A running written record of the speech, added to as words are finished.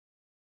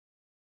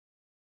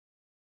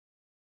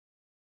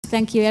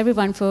Thank you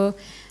everyone for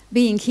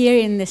being here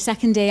in the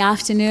second day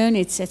afternoon.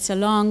 It's a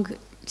long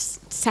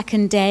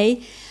second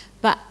day,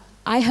 but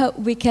I hope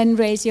we can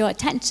raise your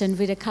attention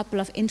with a couple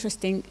of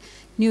interesting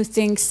new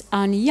things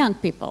on young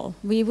people.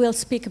 We will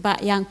speak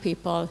about young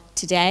people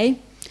today,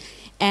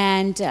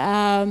 and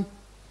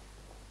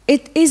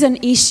it is an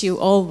issue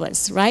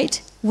always,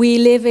 right? We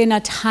live in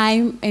a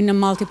time in a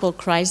multiple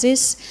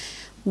crisis.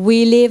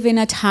 We live in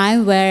a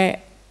time where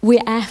we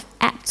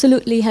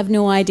absolutely have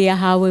no idea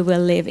how we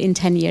will live in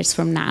 10 years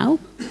from now.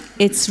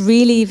 It's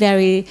really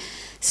very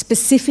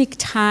specific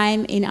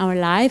time in our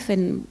life,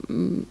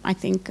 and I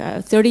think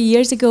 30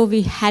 years ago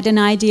we had an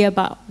idea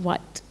about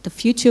what the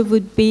future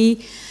would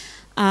be.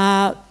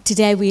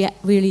 Today we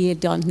really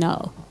don't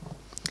know.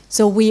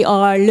 So we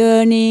are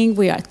learning,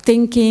 we are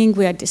thinking,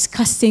 we are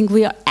discussing,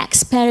 we are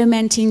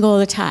experimenting all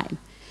the time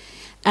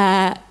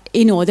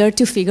in order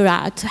to figure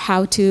out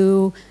how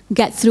to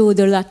get through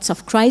the lots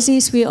of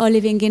crises we are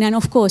living in, and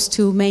of course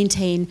to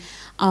maintain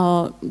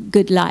our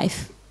good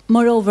life.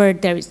 Moreover,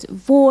 there is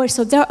war,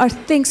 so there are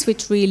things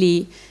which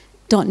really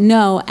don't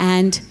know,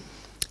 and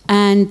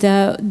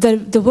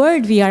the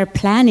word we are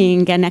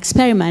planning and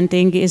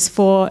experimenting is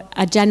for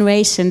a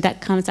generation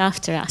that comes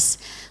after us,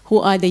 who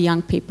are the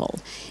young people.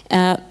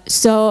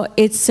 So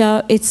it's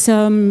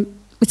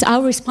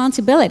our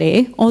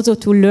responsibility also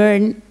to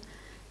learn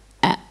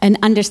and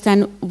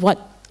understand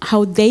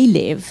how they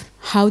live,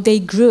 how they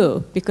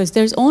grew, because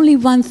there's only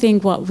one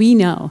thing what we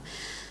know,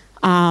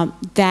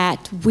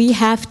 that we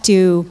have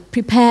to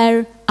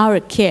prepare our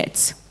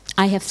kids.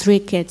 I have 3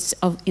 kids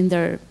in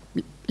their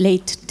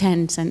late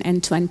 10s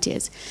and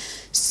 20s.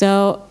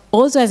 So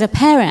also as a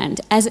parent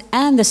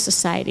and the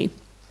society,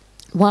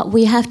 what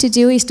we have to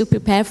do is to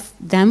prepare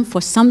them for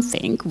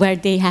something where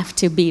they have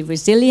to be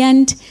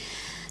resilient,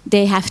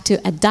 they have to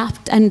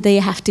adapt, and they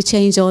have to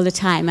change all the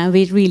time, and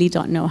we really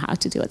don't know how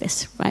to do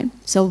this, right?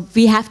 So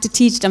we have to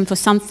teach them for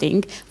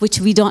something which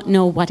we don't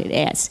know what it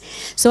is.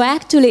 So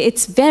actually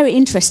it's very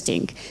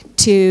interesting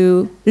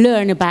to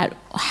learn about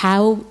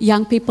how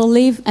young people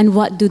live and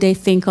what do they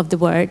think of the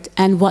world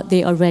and what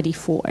they are ready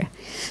for.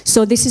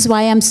 So this is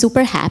why I'm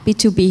super happy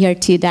to be here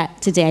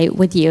today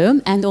with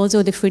you, and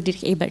also the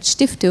Friedrich Ebert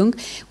Stiftung,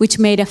 which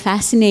made a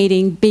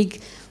fascinating big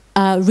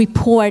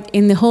report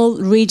in the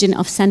whole region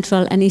of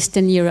Central and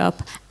Eastern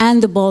Europe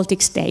and the Baltic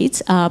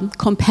states,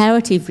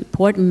 comparative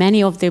report.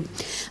 Many of the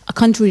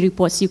country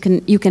reports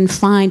you can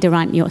find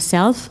around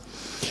yourself,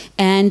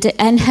 and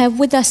have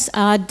with us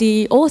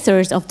the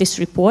authors of this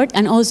report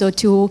and also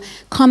 2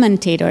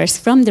 commentators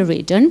from the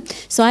region.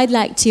 So I'd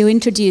like to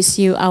introduce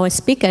you our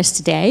speakers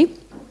today.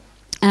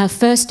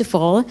 First of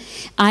all,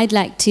 I'd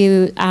like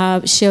to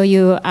show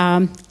you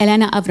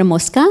Elena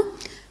Avramovska,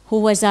 who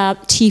was a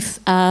chief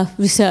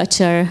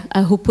researcher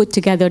who put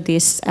together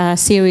this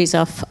series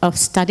of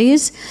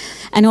studies,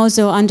 and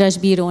also András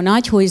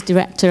Bíró-Nagy, who is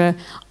director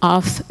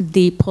of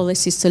the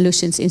Policy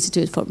Solutions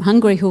Institute from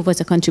Hungary, who was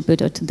a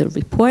contributor to the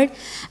report.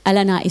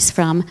 Elena is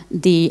from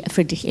the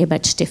Friedrich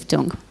Ebert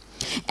Stiftung.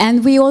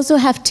 And we also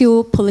have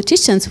 2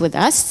 politicians with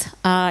us,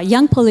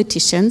 young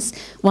politicians.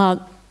 Well,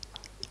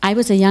 I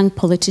was a young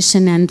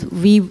politician, and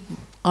we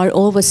are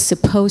always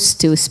supposed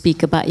to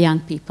speak about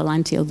young people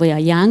until we are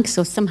young,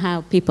 so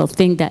somehow people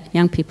think that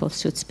young people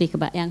should speak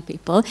about young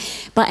people.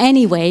 But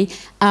anyway,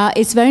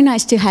 it's very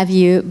nice to have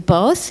you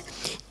both,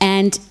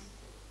 and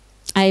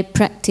I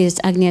practiced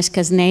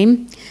Agnieszka's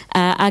name,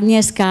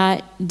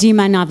 Agnieszka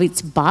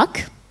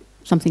Dziemianowicz-Bąk,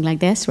 something like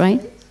this,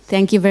 right?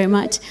 Thank you very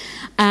much.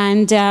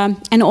 And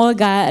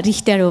Olga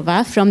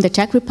Richterová from the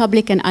Czech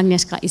Republic, and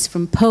Agnieszka is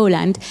from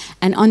Poland,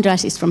 and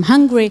András is from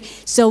Hungary.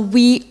 So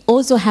we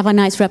also have a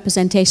nice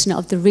representation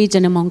of the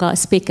region among our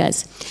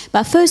speakers.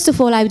 But first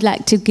of all, I would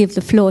like to give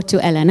the floor to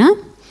Elena.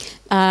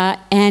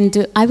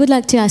 And I would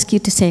like to ask you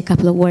to say a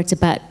couple of words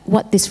about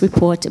what this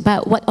report,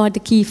 about what are the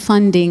key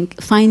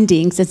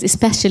findings,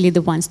 especially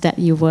the ones that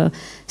you were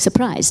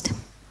surprised.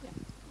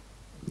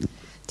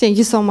 Thank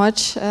you so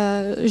much,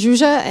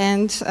 Zsuzsa,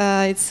 and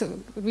it's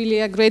really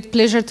a great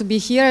pleasure to be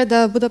here at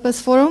the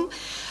Budapest Forum.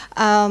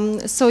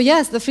 So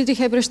yes, the Friedrich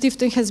Ebert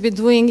Stiftung has been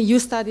doing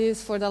youth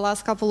studies for the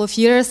last couple of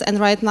years, and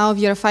right now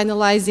we are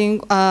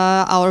finalizing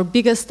our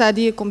biggest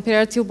study,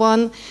 comparative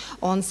one,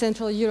 on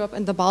Central Europe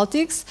and the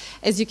Baltics.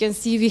 As you can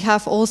see, we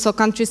have also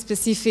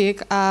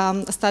country-specific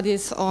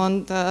studies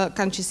on the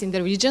countries in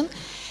the region.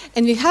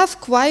 And we have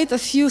quite a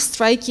few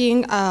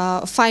striking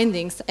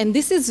findings. And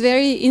this is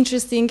very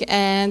interesting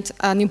and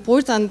an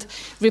important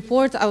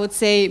report, I would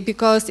say,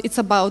 because it's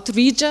about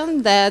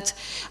region that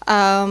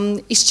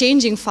is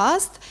changing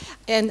fast.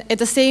 And at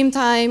the same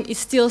time,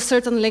 it's still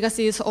certain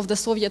legacies of the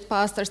Soviet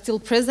past are still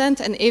present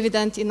and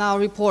evident in our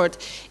report.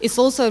 It's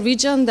also a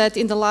region that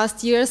in the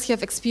last years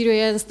have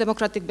experienced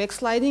democratic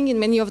backsliding in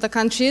many of the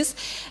countries,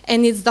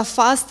 and it's the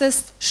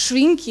fastest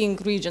shrinking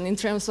region in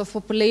terms of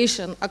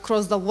population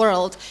across the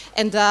world,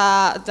 and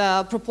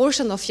the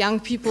proportion of young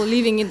people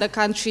living in the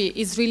country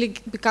is really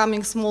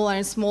becoming smaller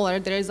and smaller.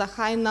 There is a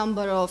high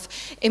number of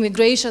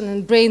immigration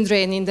and brain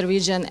drain in the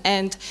region,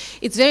 and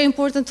it's very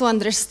important to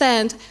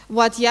understand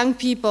what young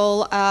people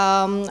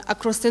people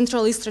across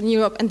Central Eastern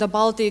Europe and the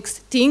Baltics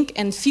think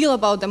and feel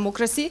about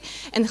democracy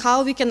and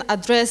how we can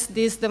address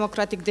this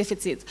democratic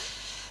deficit.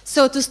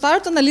 So to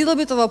start on a little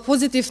bit of a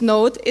positive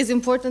note, it's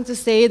important to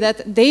say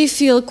that they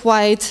feel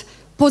quite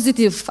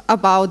positive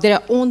about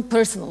their own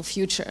personal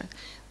future,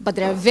 but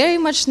they are very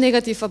much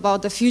negative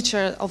about the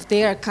future of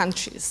their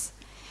countries.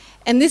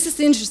 And this is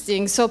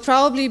interesting. So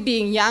probably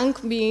being young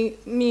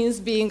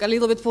means being a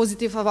little bit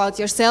positive about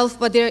yourself,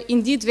 but they're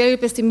indeed very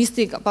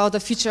pessimistic about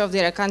the future of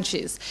their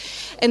countries.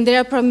 And they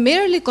are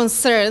primarily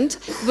concerned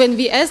when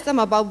we ask them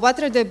about what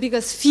are their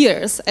biggest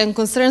fears and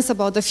concerns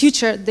about the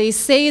future, they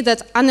say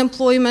that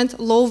unemployment,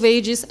 low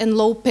wages, and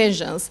low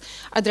pensions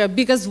are their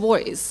biggest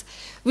worries,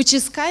 which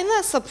is kind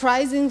of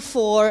surprising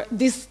for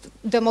this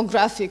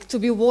demographic to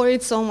be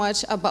worried so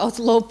much about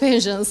low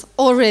pensions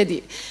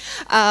already.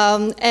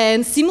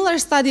 And similar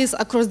studies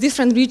across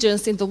different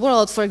regions in the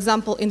world, for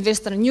example, in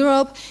Western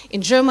Europe,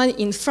 in Germany,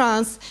 in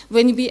France,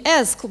 when we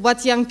ask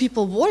what young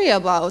people worry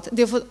about,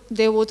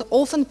 they would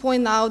often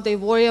point out they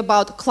worry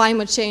about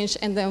climate change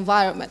and the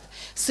environment.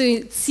 So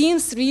it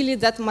seems really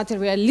that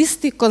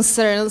materialistic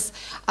concerns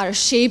are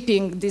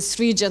shaping this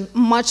region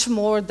much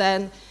more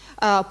than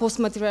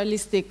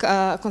post-materialistic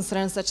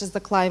concerns such as the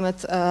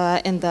climate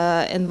and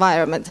the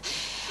environment.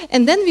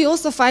 And then we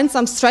also find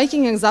some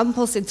striking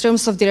examples in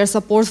terms of their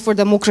support for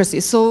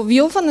democracy. So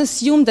we often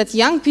assume that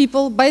young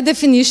people, by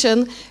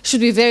definition, should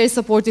be very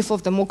supportive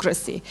of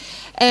democracy.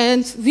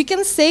 And we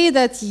can say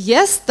that,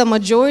 yes, the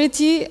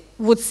majority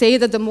would say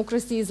that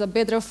democracy is a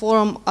better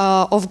form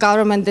of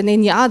government than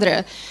any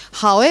other.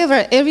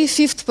 However, every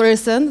fifth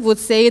person would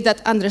say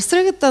that under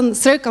certain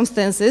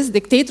circumstances,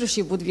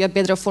 dictatorship would be a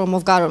better form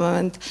of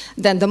government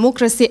than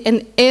democracy,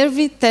 and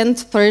every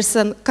 10th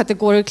person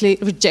categorically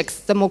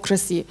rejects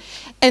democracy.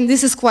 And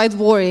this is quite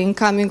worrying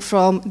coming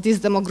from this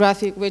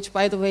demographic, which,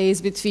 by the way,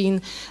 is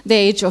between the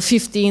age of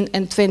 15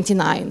 and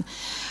 29.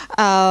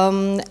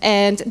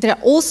 And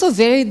they're also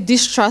very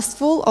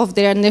distrustful of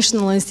their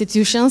national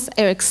institutions,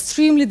 are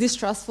extremely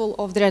distrustful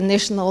of their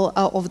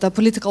of the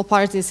political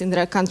parties in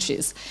their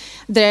countries.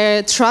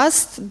 They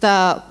trust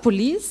the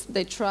police,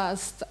 they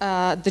trust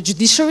the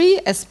judiciary,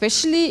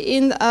 especially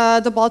in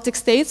the Baltic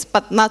states,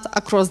 but not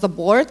across the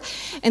board.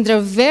 And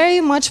they're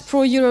very much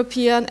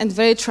pro-European and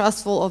very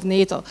trustful of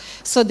NATO.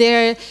 So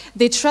they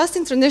trust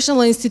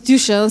international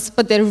institutions,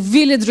 but they're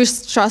really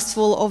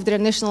distrustful of their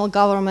national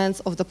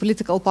governments, of the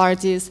political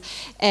parties.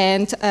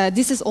 And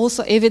this is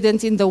also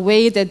evident in the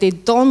way that they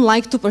don't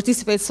like to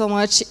participate so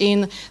much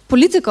in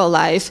political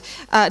life.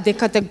 They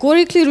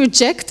categorically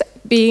reject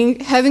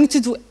having to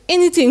do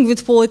anything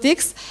with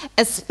politics,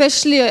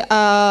 especially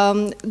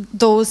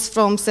those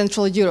from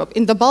Central Europe.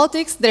 In the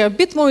Baltics, they're a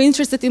bit more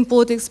interested in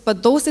politics,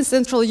 but those in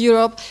Central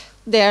Europe,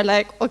 they're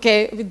like,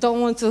 okay, we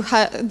don't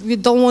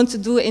want to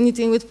do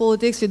anything with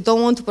politics, we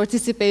don't want to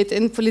participate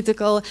in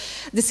political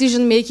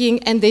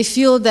decision-making, and they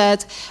feel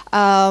that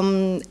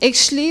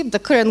actually the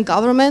current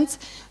government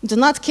do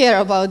not care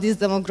about this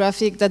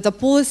demographic, that the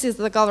policies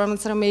that the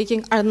governments are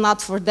making are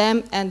not for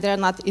them, and they're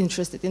not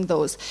interested in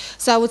those.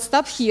 So I would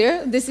stop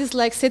here. This is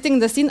like setting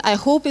the scene. I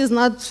hope it's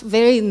not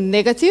very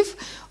negative,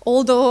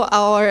 although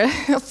our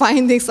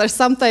findings are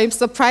sometimes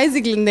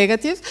surprisingly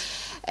negative.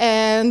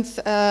 And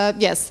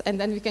yes, and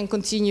then we can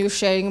continue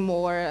sharing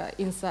more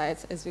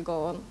insights as we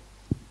go on.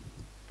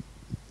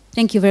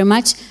 Thank you very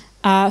much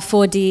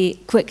for the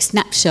quick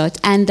snapshot.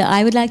 And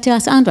I would like to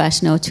ask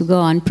András now to go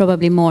on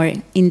probably more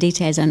in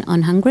details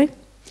on Hungary.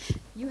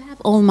 You have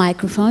all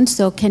microphones,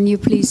 so can you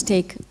please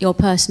take your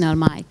personal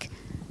mic?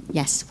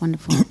 Yes,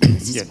 wonderful.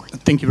 Yeah,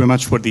 thank you very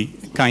much for the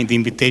kind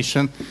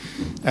invitation.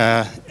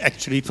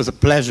 Actually, it was a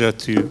pleasure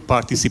to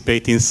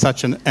participate in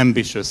such an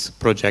ambitious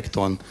project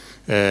on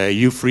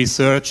youth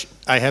research.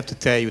 I have to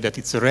tell you that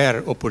it's a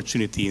rare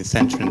opportunity in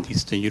Central and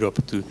Eastern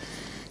Europe to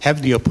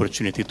have the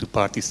opportunity to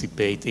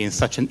participate in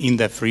such an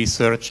in-depth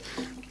research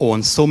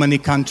on so many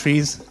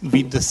countries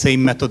with the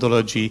same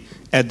methodology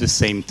at the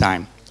same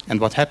time. And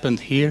what happened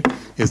here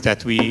is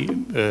that we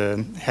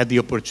had the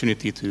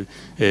opportunity to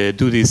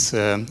do this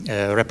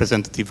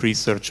representative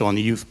research on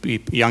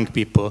young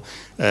people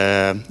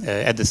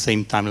at the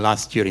same time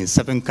last year in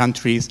 7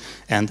 countries.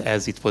 And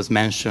as it was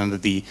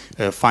mentioned, the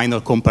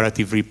final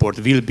comparative report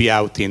will be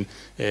out in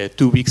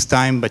 2 weeks'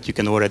 time, but you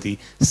can already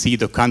see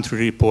the country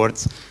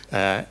reports.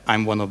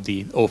 I'm one of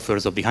the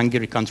authors of the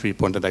Hungary country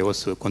report, and I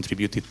also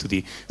contributed to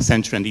the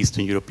Central and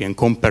Eastern European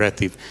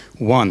comparative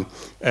one.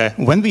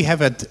 When we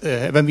have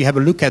a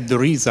look at the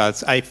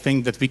results, I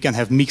think that we can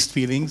have mixed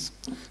feelings,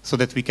 so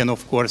that we can,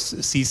 of course,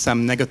 see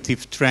some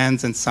negative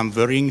trends and some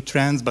worrying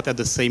trends, but at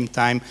the same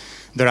time,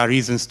 there are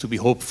reasons to be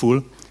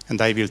hopeful,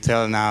 and I will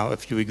tell now a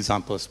few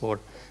examples for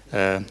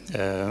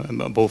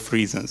both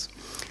reasons.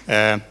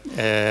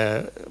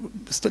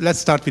 Let's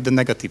start with the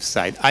negative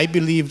side. I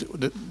believe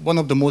that one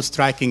of the most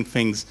striking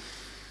things,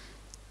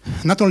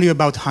 not only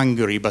about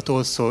Hungary, but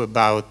also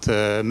about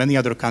many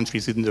other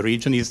countries in the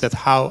region, is that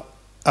how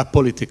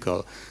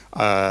apolitical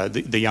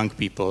the young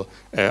people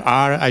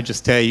are. I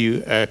just tell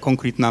you a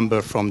concrete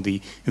number from the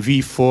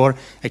V4.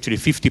 Actually,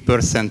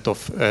 50%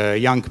 of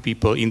young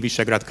people in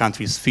Visegrad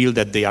countries feel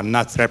that they are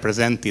not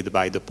represented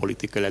by the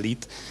political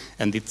elite,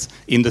 and it's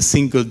in the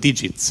single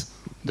digits,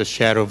 the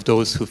share of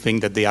those who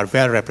think that they are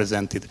well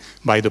represented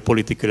by the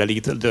political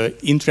elite. The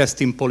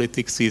interest in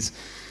politics is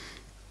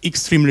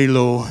extremely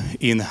low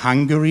in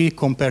Hungary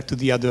compared to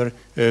the other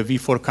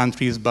V4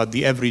 countries, but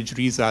the average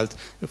result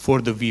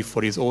for the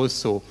V4 is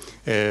also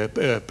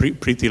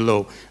pretty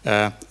low.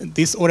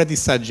 This already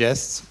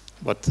suggests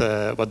what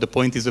the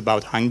point is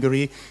about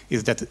Hungary,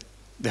 is that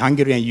the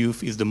Hungarian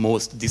youth is the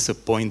most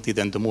disappointed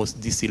and the most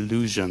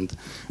disillusioned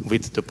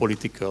with the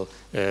political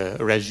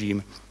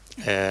regime,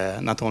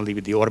 not only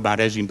with the Orbán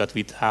regime, but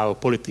with how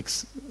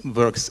politics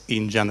works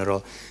in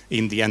general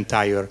in the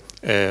entire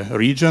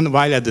region,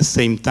 while at the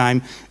same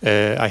time,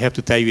 I have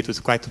to tell you, it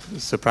was quite a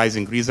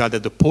surprising result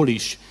that the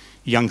Polish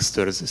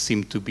youngsters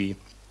seem to be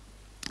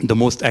the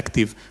most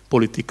active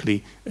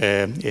politically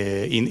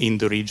in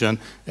the region,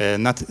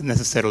 not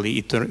necessarily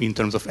in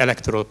terms of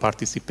electoral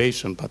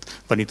participation, but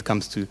when it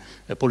comes to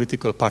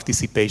political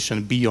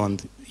participation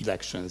beyond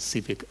elections,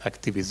 civic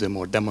activism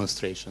or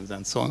demonstrations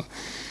and so on.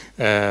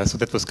 So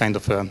that was kind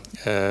of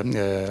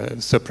a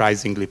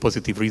surprisingly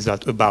positive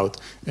result about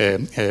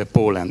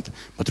Poland.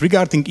 But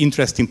regarding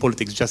interest in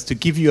politics, just to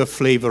give you a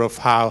flavor of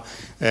how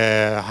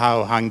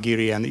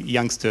Hungarian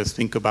youngsters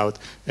think about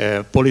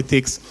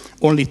politics,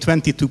 only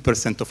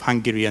 22% of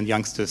Hungarian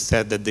youngsters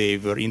said that they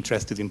were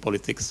interested in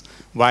politics,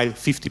 while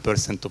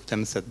 50% of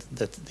them said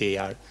that they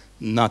are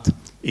not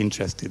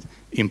interested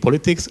in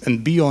politics.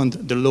 And beyond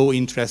the low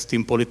interest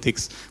in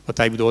politics, what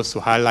I would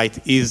also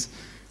highlight is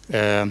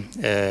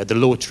the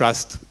low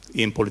trust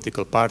in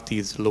political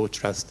parties, low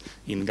trust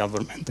in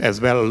government,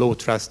 as well low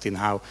trust in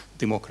how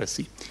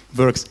democracy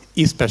works,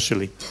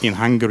 especially in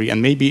Hungary.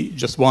 And maybe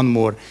just one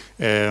more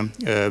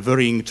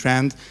worrying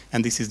trend,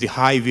 and this is the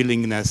high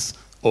willingness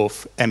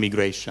of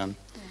emigration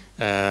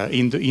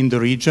in the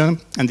region.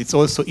 And it's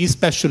also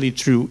especially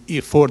true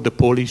for the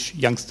Polish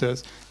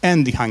youngsters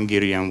and the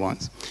Hungarian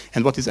ones.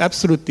 And what is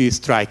absolutely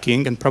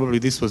striking, and probably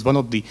this was one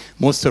of the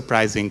most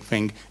surprising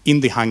things in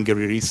the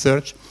Hungary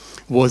research,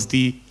 was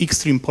the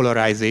extreme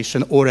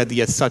polarization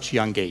already at such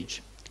young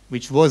age,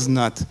 which was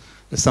not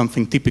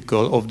something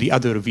typical of the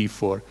other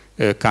V4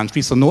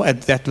 countries, so not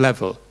at that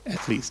level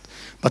at least.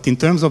 But in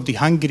terms of the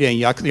Hungarian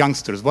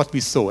youngsters, what we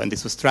saw, and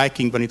this was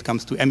striking when it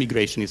comes to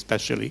emigration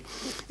especially,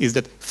 is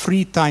that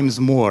 3 times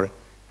more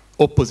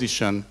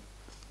opposition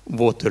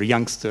voter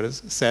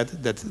youngsters said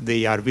that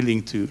they are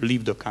willing to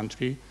leave the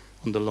country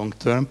on the long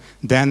term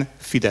than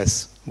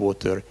Fidesz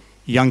voter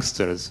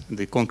youngsters.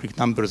 The concrete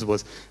numbers were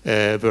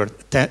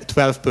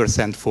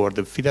 12% for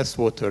the Fidesz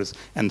voters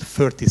and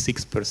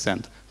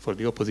 36% for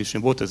the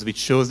opposition voters, which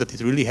shows that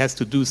it really has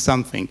to do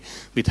something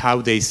with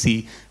how they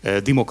see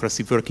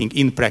democracy working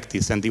in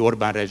practice and the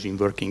Orbán regime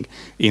working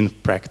in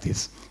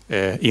practice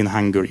in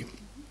Hungary.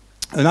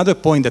 Another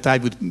point that I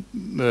would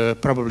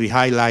probably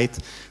highlight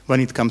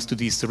when it comes to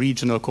this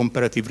regional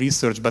comparative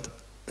research, but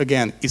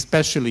again,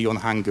 especially on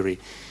Hungary,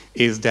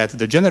 is that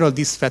the general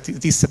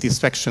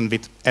dissatisfaction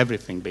with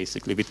everything,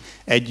 basically, with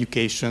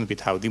education,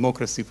 with how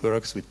democracy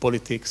works, with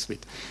politics,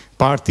 with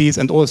parties,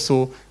 and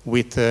also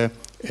with the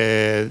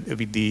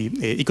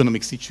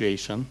economic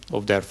situation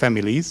of their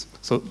families.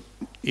 So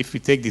if we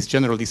take this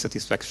general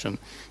dissatisfaction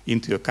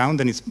into account,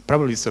 then it's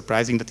probably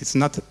surprising that it's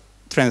not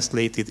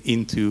translated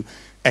into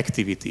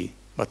activity,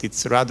 but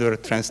it's rather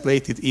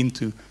translated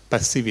into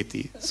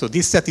passivity. So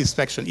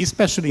dissatisfaction,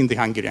 especially in the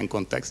Hungarian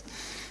context,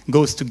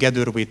 goes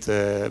together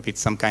with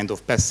some kind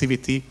of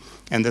passivity.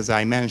 And as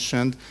I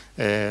mentioned,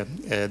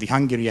 the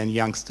Hungarian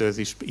youngsters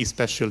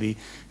especially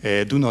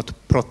do not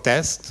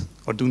protest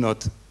or do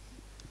not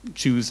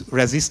choose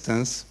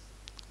resistance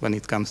when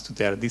it comes to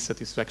their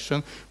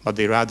dissatisfaction, but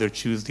they rather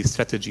choose the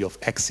strategy of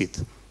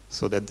exit,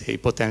 so that they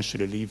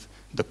potentially leave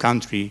the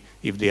country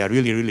if they are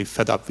really, really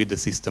fed up with the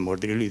system, or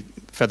they're really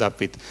fed up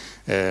with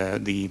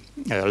the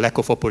lack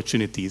of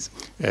opportunities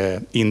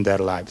in their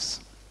lives.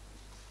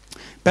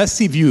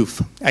 Passive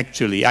youth,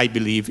 actually, I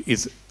believe,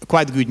 is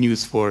quite good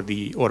news for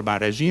the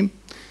Orbán regime.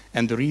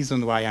 And the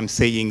reason why I'm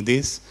saying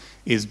this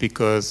is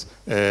because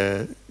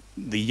the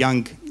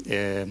young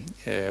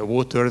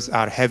voters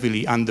are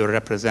heavily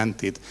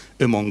underrepresented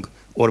among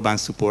Orbán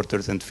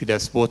supporters and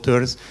Fidesz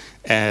voters,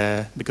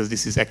 because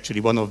this is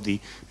actually one of the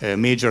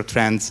major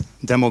trends,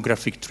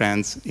 demographic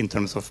trends in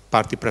terms of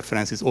party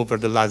preferences over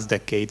the last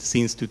decade,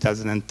 since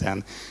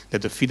 2010,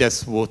 that the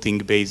Fidesz voting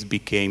base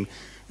became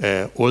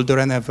older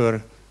than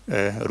ever,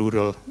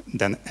 rural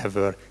than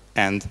ever,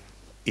 and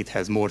it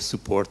has more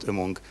support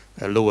among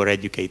lower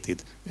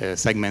educated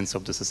segments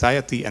of the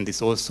society, and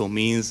this also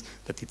means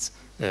that it's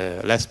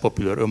less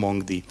popular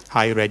among the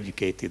higher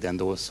educated and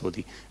also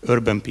the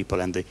urban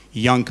people and the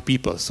young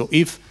people. So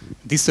if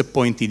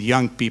disappointed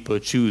young people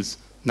choose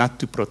not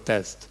to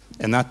protest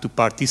and not to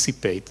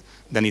participate,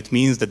 then it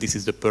means that this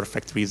is the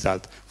perfect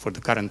result for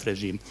the current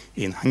regime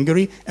in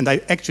Hungary. And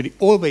I actually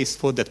always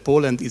thought that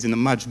Poland is in a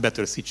much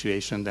better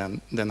situation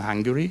than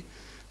Hungary,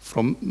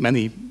 from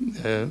many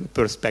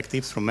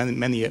perspectives, from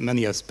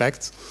many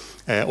aspects.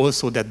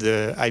 Also that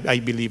I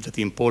believe that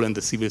in Poland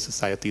the civil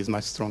society is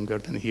much stronger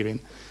than here in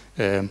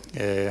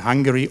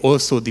Hungary.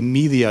 Also the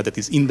media that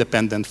is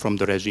independent from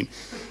the regime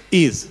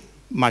is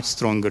much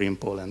stronger in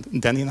Poland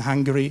than in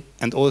Hungary.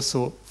 And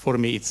also for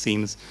me it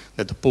seems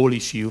that the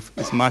Polish youth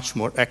is much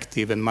more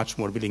active and much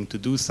more willing to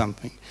do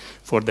something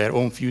for their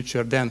own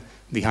future than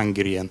the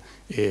Hungarian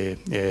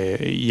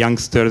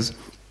youngsters.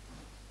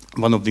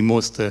 One of the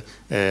most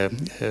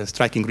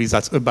striking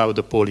results about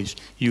the Polish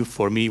youth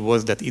for me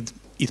was that it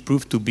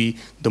proved to be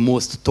the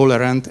most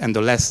tolerant and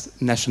the less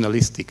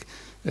nationalistic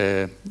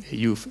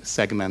youth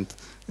segment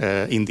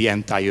in the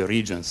entire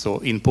region. So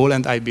in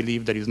Poland, I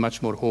believe there is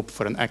much more hope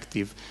for an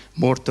active,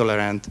 more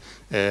tolerant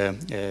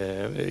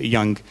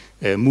young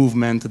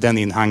movement than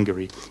in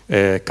Hungary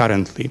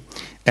currently.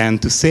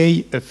 And to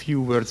say a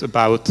few words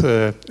about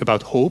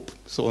hope,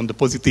 so on the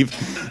positive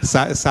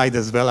side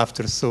as well,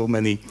 after so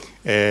many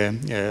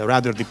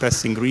rather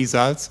depressing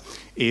results,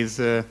 is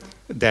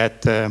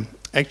that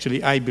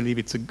actually I believe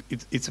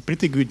it's a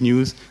pretty good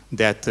news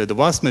that the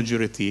vast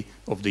majority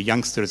of the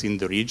youngsters in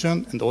the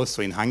region and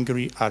also in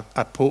Hungary are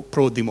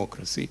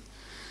pro-democracy.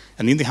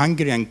 And in the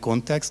Hungarian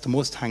context,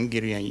 most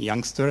Hungarian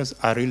youngsters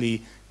are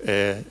really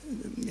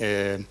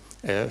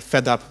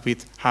fed up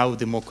with how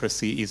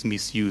democracy is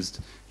misused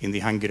in the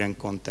Hungarian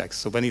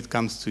context. So when it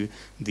comes to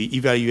the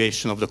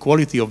evaluation of the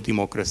quality of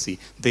democracy,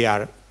 they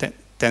are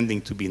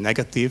tending to be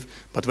negative,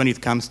 but when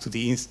it comes to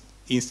the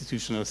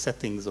institutional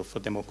settings of a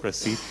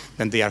democracy,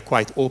 then they are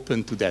quite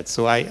open to that.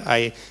 So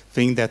I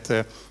think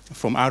that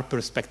from our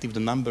perspective, the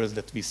numbers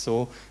that we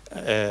saw,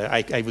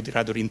 I would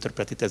rather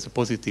interpret it as a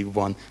positive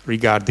one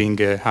regarding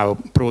how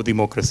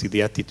pro-democracy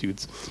the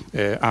attitudes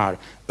are.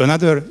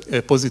 Another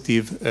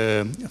positive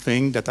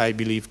thing that I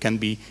believe can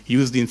be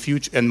used in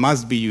future and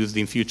must be used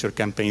in future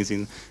campaigns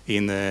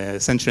in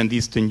Central and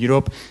Eastern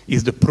Europe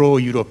is the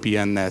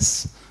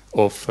pro-Europeanness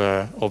of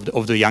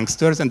the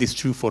youngsters, and it's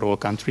true for all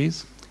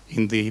countries.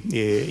 In the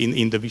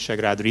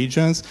Visegrad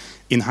regions,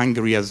 in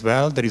Hungary as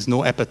well, there is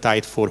no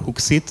appetite for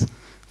Huxit,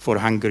 for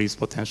Hungary's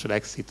potential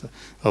exit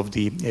of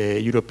the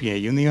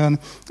European Union.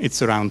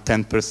 It's around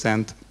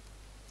 10%.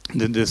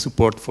 The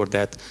support for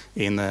that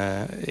in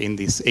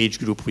this age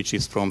group, which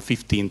is from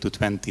 15 to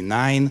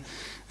 29,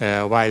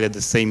 while at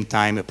the same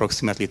time,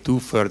 approximately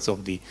 2/3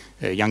 of the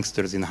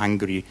youngsters in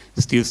Hungary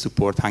still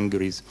support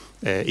Hungary's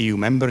EU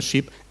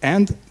membership.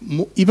 And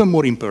even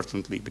more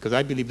importantly, because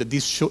I believe that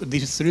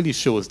this really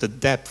shows the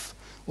depth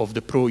of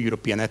the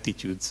pro-European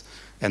attitudes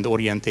and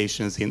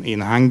orientations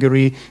in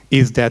Hungary,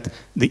 is that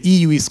the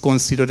EU is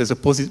considered as a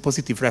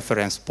positive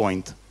reference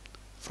point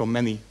from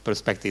many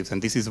perspectives,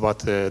 and this is what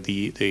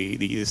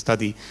the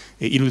study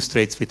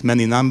illustrates with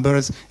many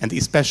numbers, and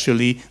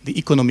especially the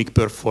economic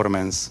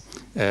performance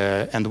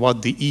and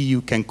what the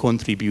EU can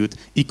contribute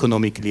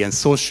economically and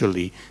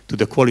socially to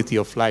the quality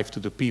of life to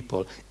the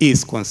people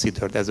is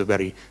considered as a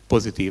very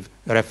positive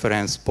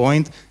reference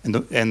point,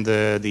 and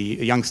the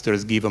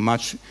youngsters give a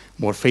much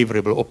more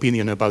favorable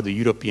opinion about the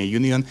European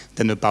Union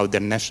than about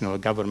their national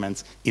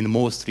governments in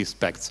most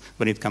respects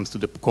when it comes to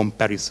the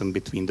comparison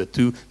between the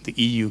two, the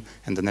EU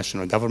and the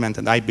national government.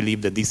 And I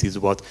believe that this is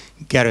what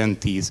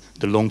guarantees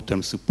the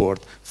long-term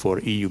support for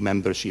EU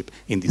membership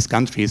in these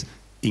countries,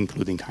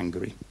 including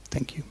Hungary.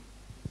 Thank you.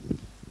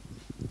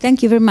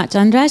 Thank you very much,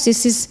 András.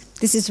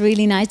 This is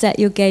really nice that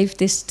you gave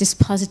this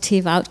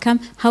positive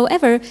outcome.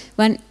 However,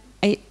 when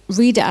I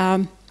read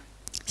a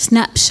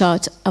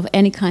snapshot of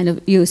any kind of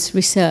youth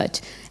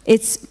research,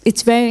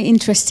 it's very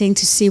interesting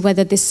to see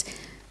whether this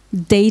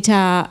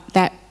data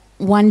that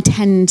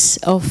 1/10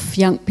 of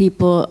young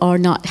people are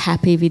not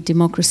happy with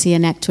democracy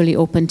and actually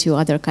open to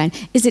other kind,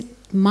 is it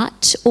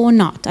much or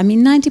not? I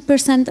mean,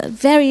 90% are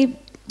very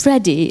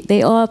ready.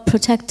 They are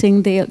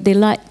protecting. They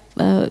like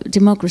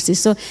democracy.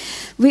 So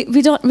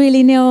we don't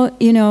really know,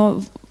 you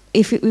know,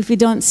 if we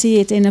don't see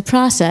it in a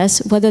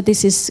process, whether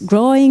this is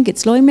growing,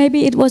 it's slowing.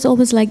 Maybe it was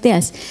always like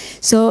this.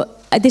 So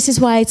this is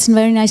why it's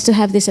very nice to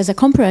have this as a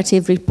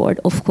comparative report,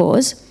 of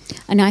course.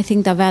 And I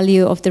think the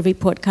value of the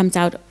report comes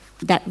out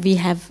that we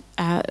have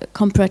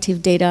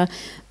comparative data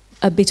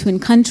between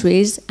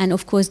countries, and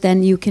of course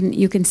then you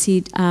can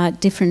see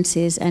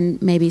differences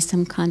and maybe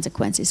some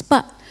consequences.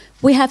 But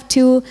we have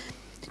two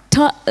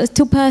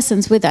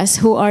persons with us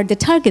who are the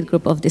target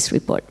group of this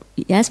report.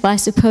 Yes, but I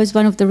suppose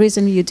one of the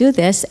reasons you do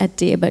this at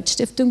the Ebert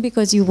Stiftung,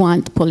 because you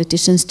want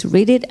politicians to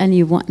read it and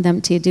you want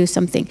them to do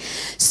something.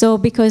 So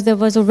because there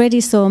was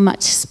already so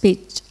much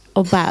speech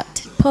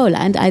about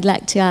Poland, I'd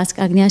like to ask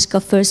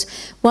Agnieszka first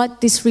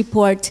what this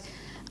report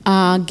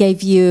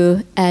gave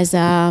you as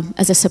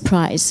a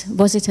surprise.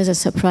 Was it as a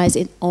surprise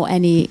or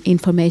any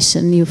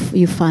information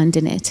you found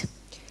in it?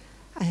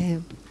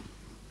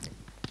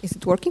 Is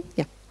it working?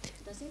 Yeah.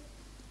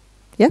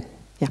 Yeah?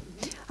 Yeah.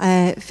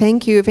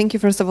 Thank you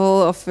first of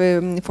all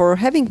for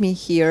having me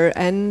here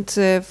and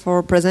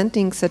for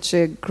presenting such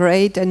a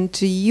great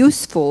and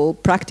useful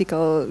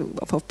practical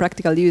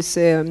use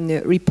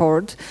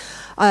report.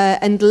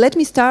 And let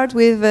me start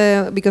with,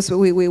 because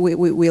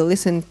we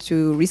listen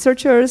to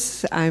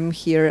researchers, I'm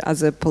here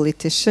as a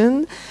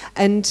politician,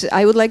 and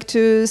I would like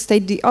to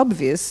state the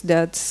obvious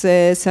that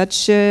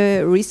such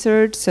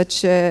research,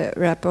 such a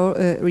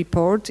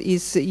report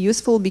is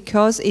useful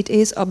because it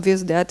is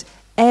obvious that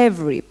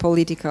every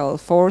political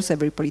force,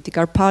 every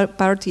political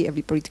party,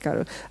 every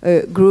political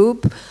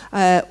group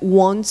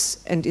wants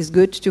and is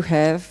good to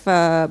have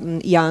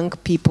young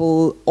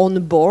people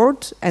on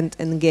board and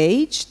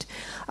engaged,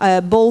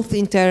 both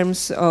in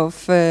terms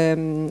of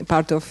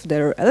part of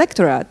their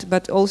electorate,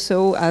 but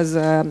also as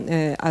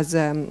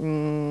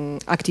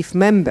active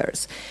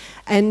members.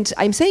 And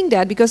I'm saying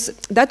that because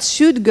that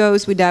should go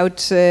without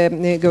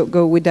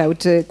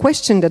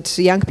question that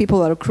young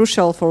people are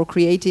crucial for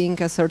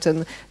creating a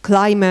certain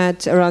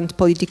climate around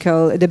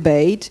political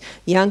debate.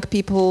 Young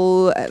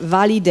people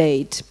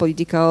validate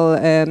political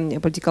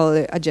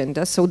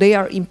agendas, so they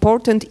are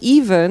important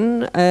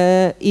even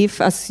if,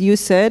 as you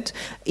said,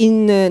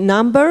 in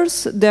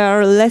numbers they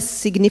are less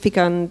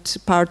significant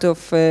part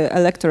of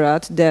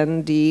electorate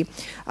than the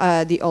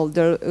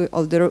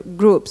older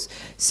groups.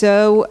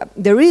 So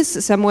there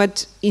is somewhat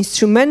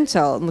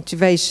instrumental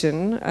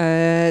motivation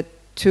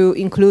to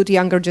include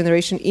younger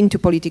generation into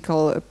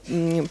political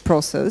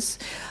process.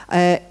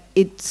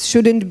 It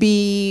shouldn't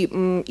be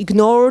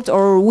ignored,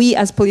 or we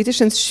as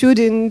politicians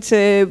shouldn't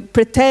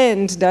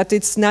pretend that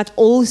it's not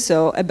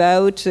also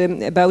about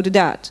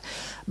that.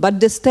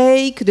 But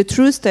the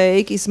true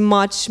stake is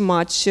much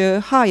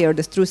higher,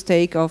 the true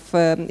stake of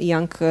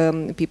young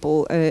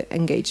people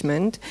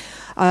engagement.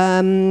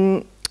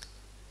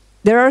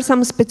 There are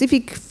some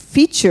specific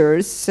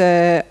features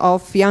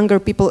of younger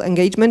people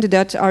engagement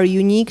that are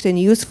unique and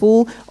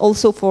useful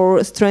also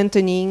for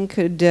strengthening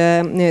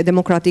the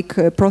democratic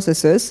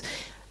processes.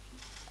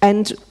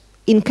 And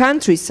in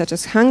countries such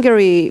as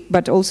Hungary,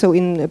 but also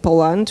in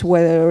Poland,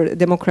 where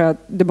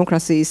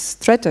democracy is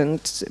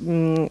threatened,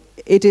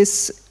 it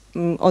is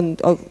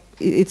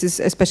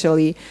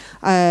especially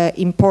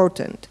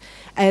important.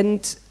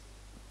 And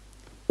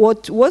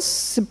what was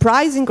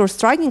surprising or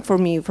striking for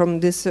me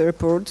from this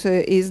report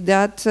is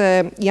that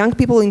young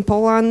people in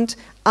Poland,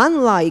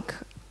 unlike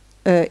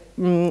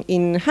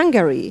in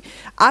Hungary,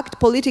 act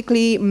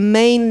politically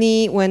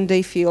mainly when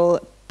they feel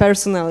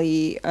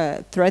personally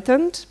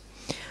threatened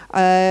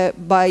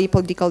by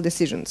political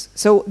decisions.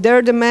 So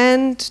their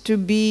demand to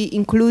be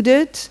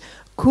included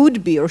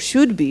could be or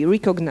should be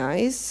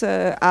recognized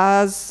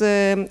as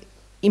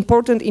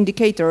important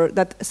indicator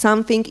that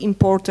something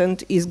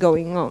important is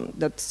going on,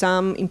 that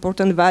some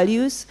important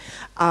values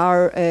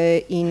are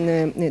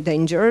in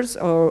danger,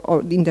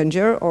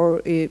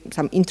 or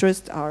some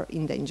interests are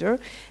in danger,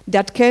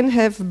 that can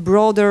have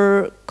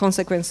broader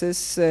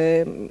consequences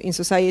in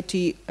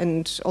society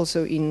and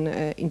also in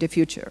the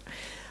future.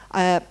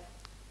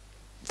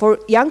 For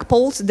young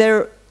Poles,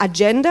 their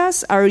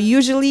agendas are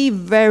usually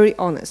very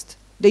honest.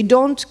 They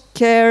don't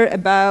care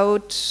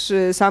about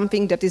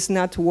something that is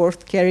not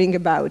worth caring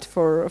about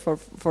for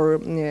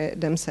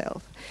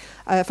themselves.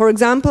 For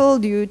example,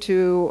 due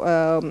to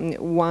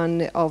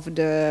one of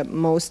the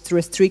most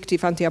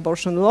restrictive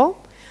anti-abortion law,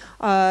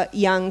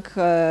 young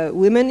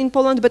women in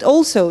Poland, but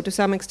also to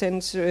some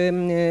extent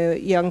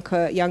young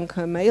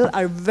male,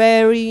 are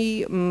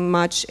very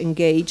much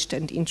engaged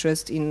and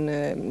interested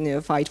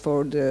in fight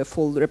for the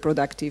full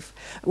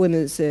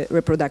women's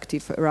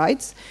reproductive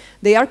rights.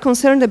 They are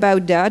concerned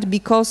about that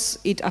because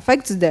it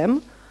affects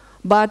them,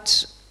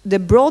 but the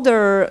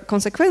broader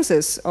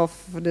consequences of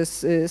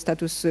this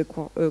status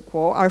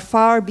quo are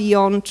far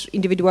beyond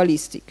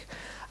individualistic.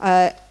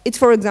 It's,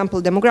 for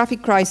example,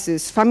 demographic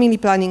crisis, family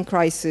planning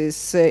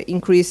crisis,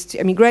 increased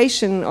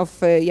immigration of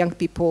young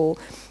people,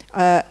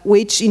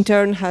 which in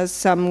turn has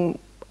some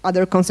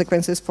other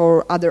consequences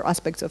for other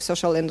aspects of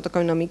social and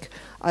economic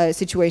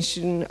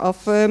situation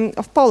of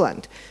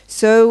Poland.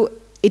 So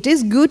it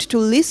is good to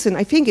listen.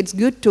 I think it's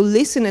good to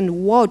listen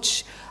and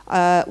watch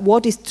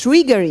what is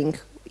triggering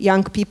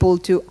young people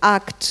to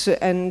act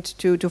and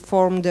to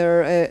form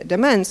their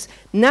demands,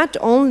 not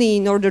only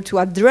in order to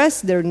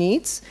address their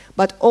needs,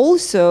 but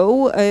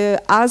also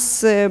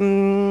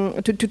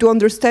to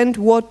understand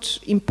what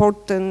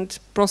important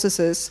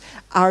processes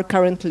are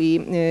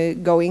currently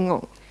going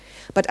on.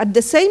 But at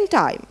the same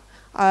time,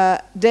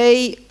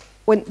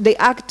 when they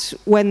act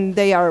when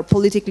they are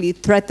politically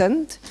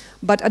threatened,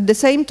 but at the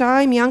same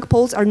time, young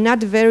Poles are not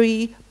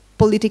very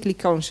politically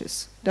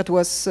conscious. That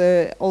was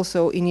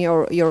also in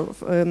your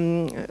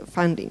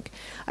funding.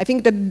 I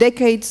think that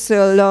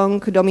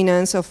decades-long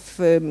dominance of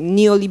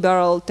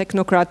neoliberal,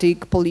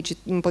 technocratic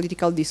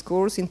political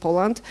discourse in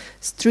Poland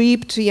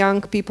stripped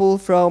young people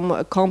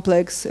from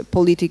complex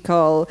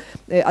political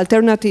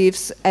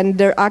alternatives, and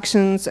their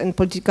actions and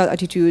political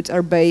attitudes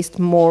are based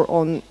more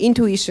on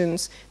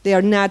intuitions. They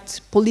are not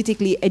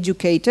politically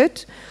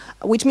educated,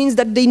 which means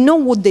that they know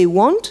what they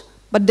want,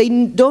 but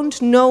they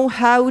don't know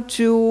how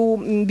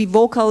to be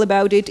vocal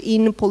about it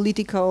in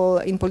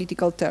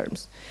political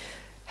terms.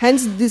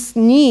 Hence, this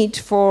need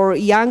for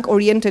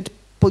young-oriented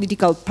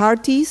political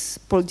parties,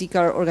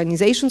 political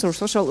organizations, or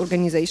social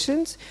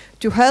organizations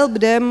to help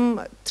them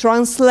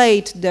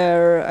translate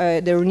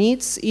their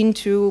needs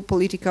into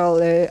political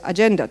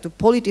agenda, to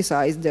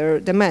politicize their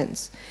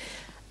demands.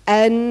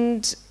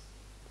 And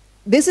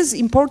this is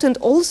important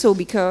also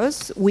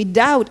because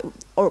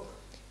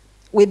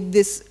with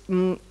this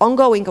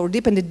ongoing or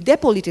deepened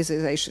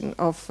depoliticization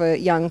of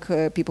young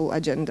people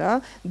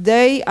agenda,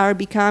 they are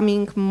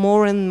becoming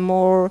more and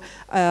more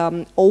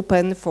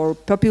open for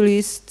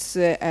populists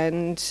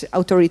and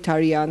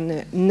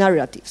authoritarian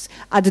narratives.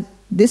 At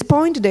this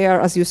point, they are,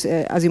 as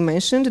you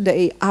mentioned,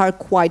 they are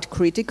quite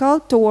critical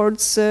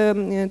towards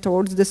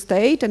the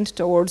state and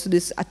towards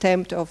this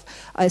attempt of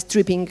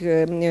stripping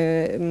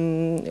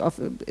of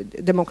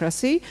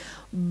democracy.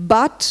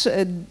 But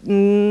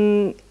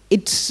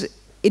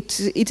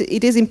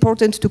it is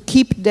important to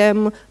keep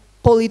them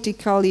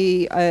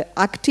politically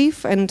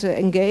active and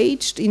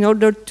engaged in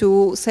order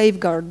to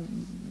safeguard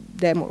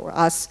them or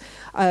us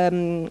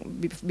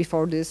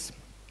before this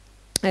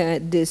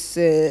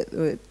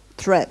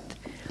threat.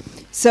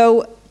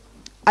 So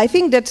I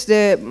think that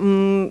the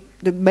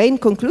main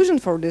conclusion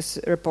for this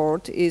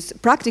report is,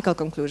 practical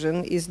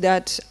conclusion, is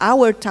that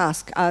our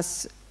task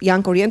as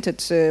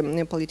young-oriented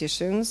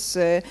politicians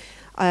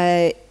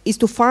is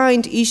to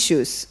find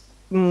issues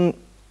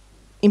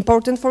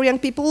important for young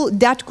people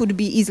that could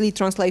be easily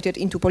translated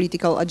into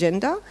political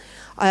agenda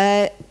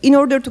in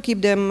order to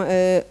keep them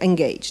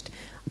engaged.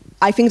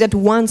 I think that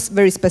one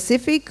very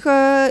specific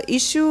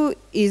issue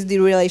is the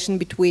relation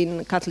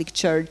between Catholic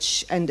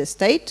Church and the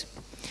state.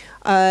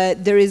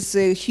 There is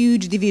a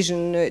huge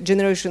division,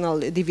 generational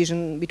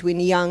division between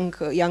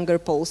younger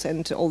Poles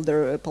and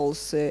older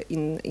Poles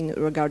in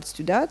regards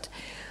to that.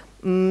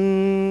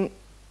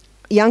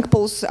 Young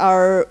Poles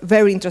are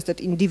very interested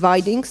in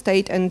dividing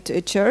state and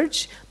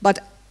church, but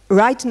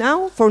right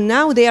now, for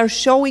now, they are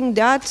showing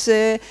that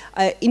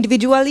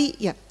individually.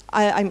 Yeah,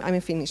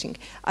 I'm finishing.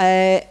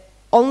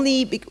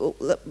 Only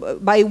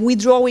by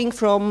withdrawing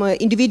from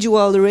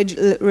individual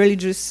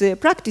religious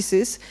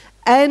practices,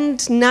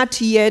 and not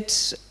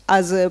yet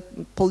as a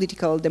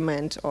political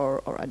demand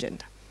or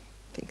agenda.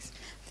 Thanks.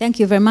 Thank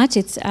you very much.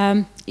 It's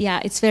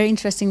it's very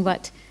interesting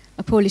what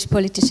a Polish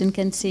politician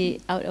can see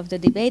out of the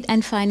debate.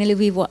 And finally,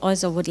 we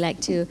also would like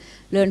to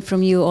learn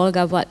from you,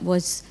 Olga, what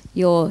was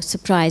your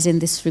surprise in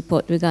this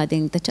report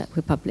regarding the Czech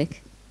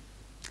Republic?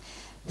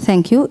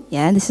 Thank you.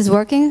 Yeah, this is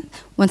working.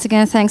 Once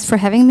again, thanks for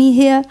having me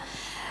here.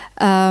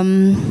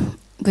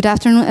 Good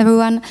afternoon,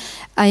 everyone.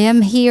 I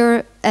am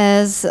here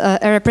as a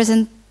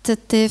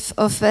representative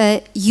of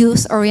a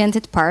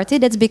youth-oriented party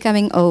that's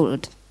becoming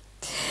old.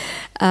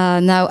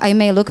 Now, I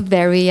may look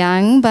very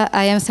young, but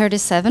I am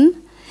 37.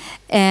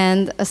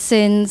 And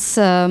since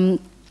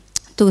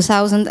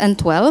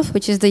 2012,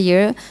 which is the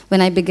year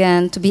when I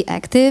began to be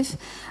active,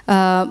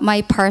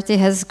 my party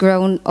has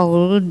grown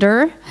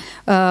older,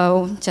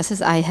 just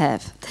as I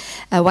have.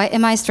 Why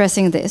am I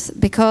stressing this?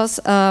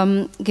 Because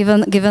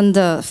given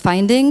the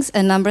findings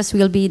and numbers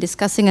we'll be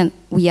discussing, and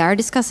we are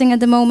discussing at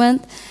the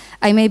moment,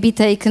 I may be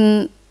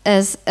taken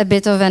as a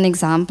bit of an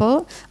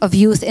example of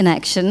youth in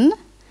action,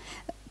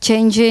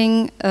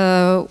 changing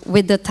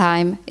with the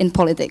time in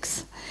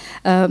politics.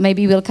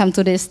 Maybe we'll come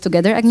to this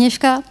together,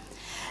 Agnieszka.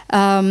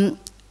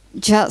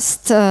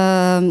 Just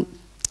to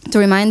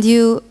remind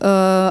you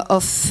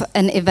of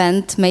an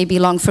event maybe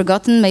long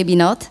forgotten, maybe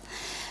not.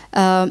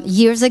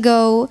 Years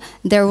ago,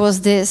 there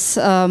was this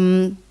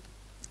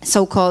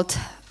so-called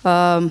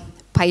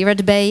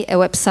Pirate Bay, a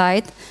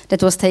website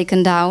that was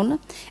taken down,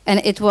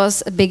 and it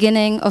was a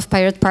beginning of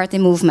Pirate Party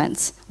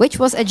movements, which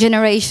was a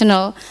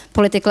generational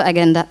political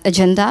agenda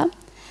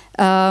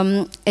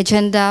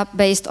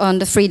based on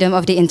the freedom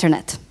of the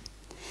internet.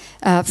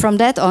 From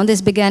that on,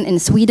 this began in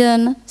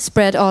Sweden,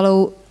 spread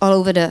all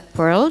over the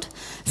world.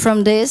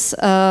 From this,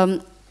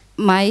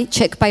 my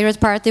Czech Pirate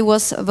Party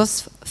was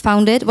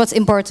founded. What's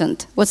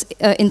important, what's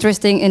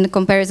interesting in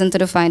comparison to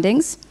the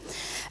findings,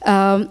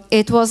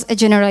 it was a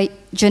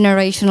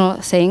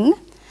generational thing,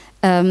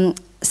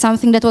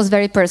 something that was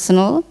very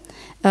personal,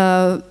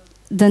 the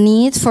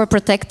need for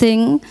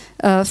protecting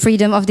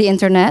freedom of the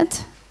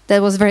internet.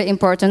 That was very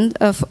important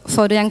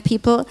for the young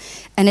people,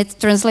 and it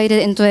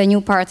translated into a new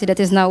party that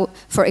is now,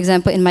 for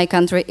example, in my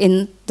country,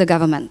 in the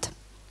government.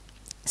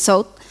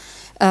 So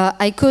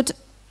I could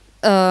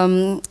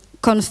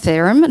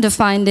confirm the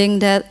finding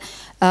that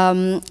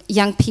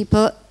young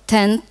people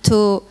tend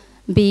to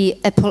be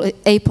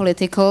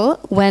apolitical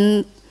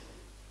when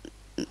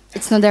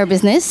it's not their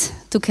business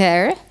to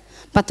care,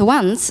 but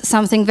once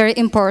something very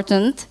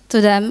important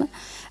to them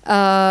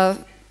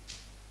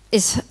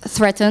is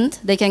threatened,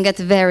 they can get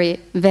very,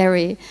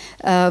 very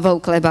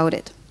vocal about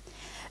it.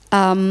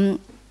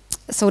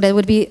 So that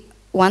would be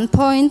one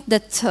point,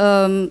 that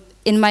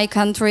in my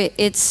country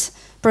it's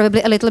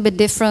probably a little bit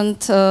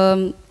different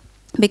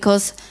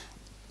because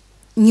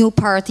new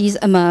parties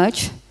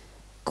emerge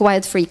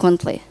quite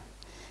frequently.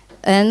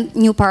 and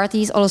new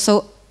parties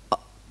also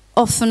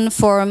often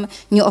form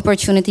new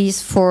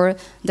opportunities for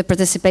the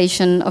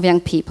participation of young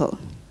people.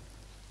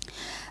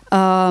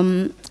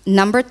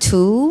 Number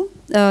two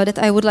that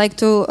I would like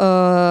to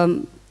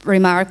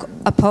remark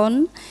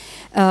upon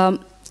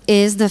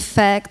is the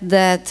fact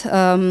that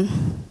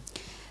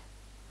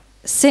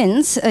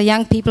since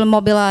young people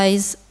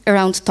mobilize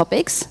around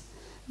topics,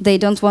 they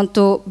don't want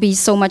to be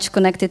so much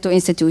connected to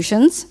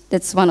institutions.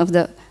 That's one of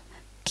the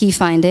key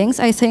findings,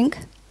 I think.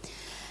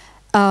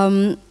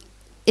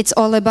 It's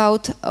all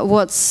about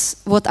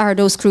what are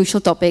those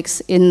crucial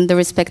topics in the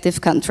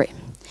respective country.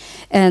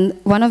 And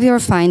one of your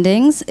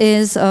findings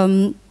is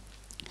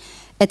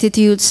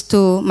attitudes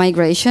to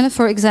migration,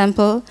 for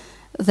example,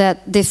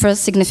 that differ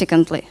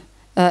significantly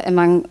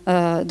among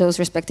those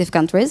respective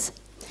countries.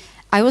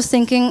 I was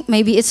thinking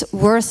maybe it's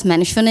worth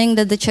mentioning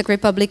that the Czech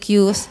Republic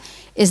youth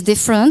is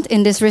different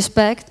in this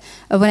respect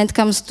when it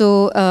comes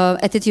to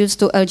attitudes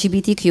to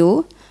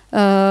LGBTQ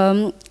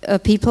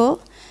people,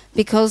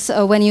 because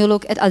when you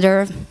look at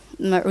other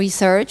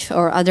research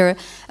or other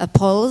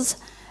polls,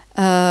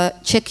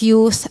 Czech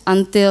youth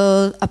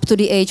until up to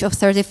the age of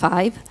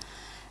 35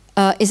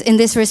 is in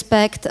this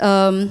respect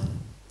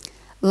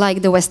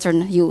like the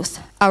Western youth.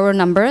 Our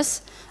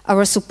numbers,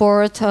 our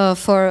support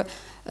for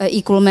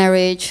equal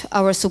marriage,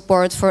 our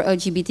support for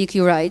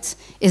LGBTQ rights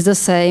is the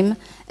same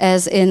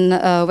as in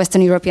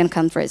Western European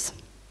countries.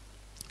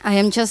 I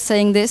am just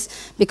saying this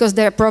because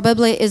there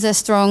probably is a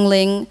strong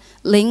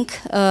link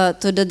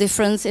to the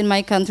difference in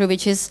my country,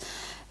 which is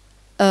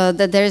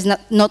that there is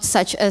not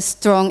such a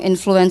strong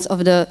influence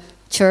of the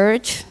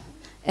church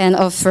and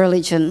of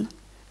religion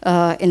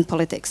in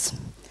politics.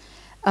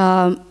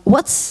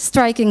 What's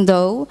striking,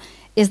 though,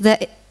 is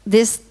that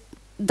this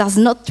does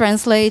not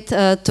translate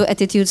to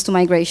attitudes to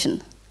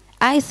migration.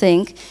 I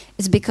think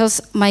it's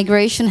because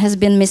migration has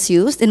been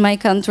misused in my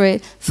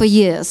country for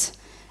years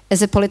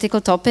as a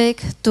political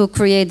topic to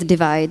create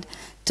divide,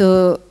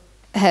 to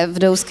have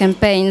those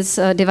campaigns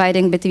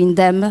dividing between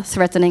them,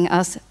 threatening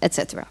us,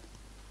 etc.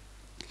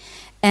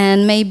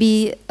 And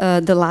maybe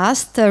the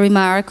last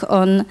remark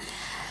on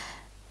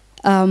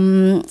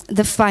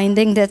the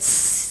finding that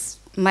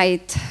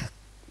might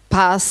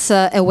pass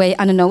away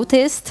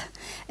unnoticed,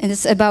 and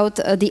it's about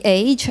the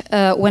age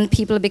when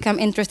people become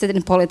interested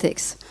in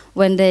politics,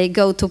 when they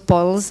go to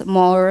polls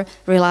more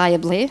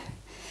reliably.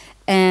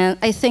 And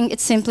I think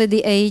it's simply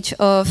the age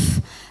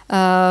of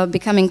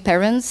becoming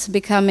parents,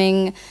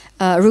 becoming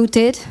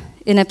rooted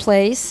in a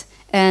place,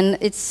 and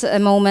it's a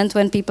moment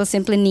when people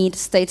simply need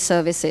state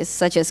services,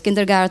 such as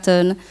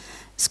kindergarten,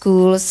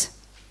 schools.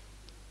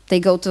 They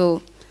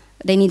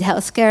need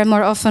healthcare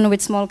more often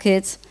with small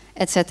kids,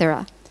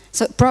 etc.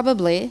 So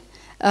probably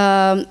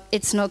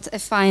it's not a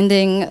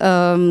finding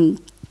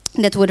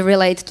that would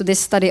relate to this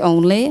study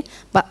only,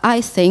 but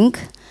I think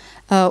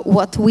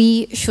what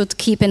we should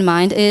keep in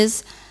mind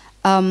is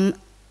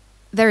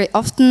very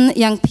often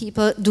young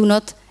people do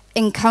not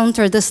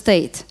encounter the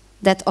state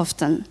that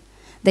often.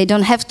 They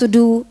don't have to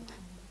deal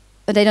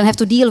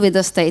with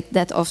the state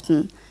that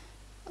often.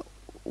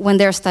 When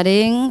they're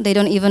studying, they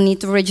don't even need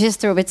to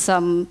register with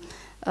some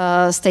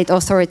state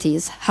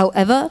authorities.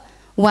 However,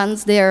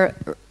 once they're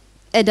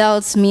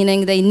adults,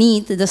 meaning they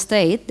need the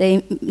state,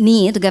 they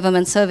need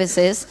government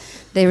services,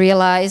 they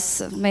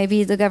realize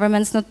maybe the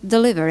government's not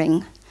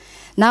delivering.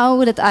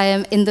 Now that I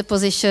am in the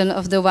position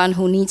of the one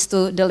who needs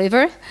to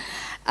deliver,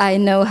 I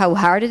know how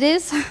hard it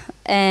is,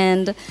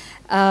 and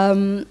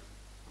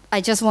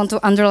I just want to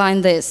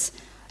underline this.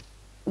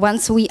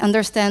 Once we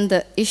understand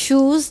the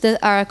issues that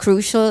are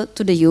crucial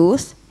to the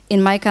youth,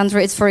 in my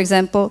country it's, for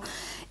example,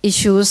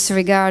 issues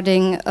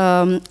regarding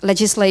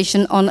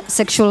legislation on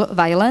sexual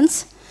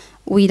violence.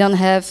 We don't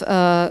have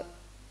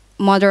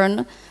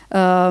modern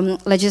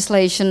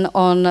legislation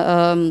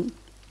on,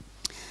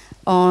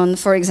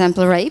 for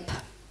example, rape.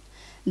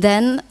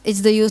 Then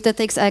it's the youth that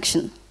takes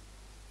action.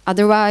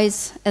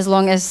 Otherwise, as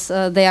long as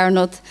they are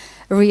not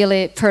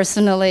really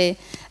personally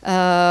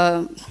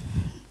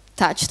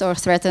touched or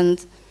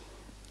threatened,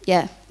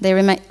 yeah, they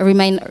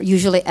remain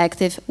usually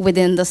active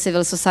within the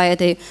civil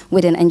society,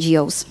 within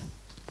NGOs.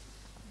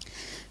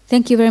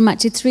 Thank you very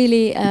much. It's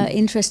really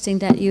interesting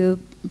that you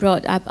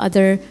brought up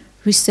other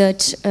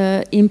research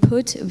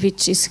input,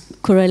 which is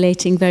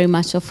correlating very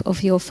much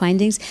of your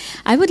findings.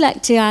 I would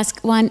like to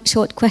ask one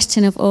short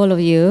question of all of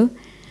you,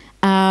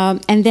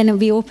 and then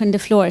we open the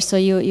floor so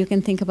you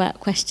can think about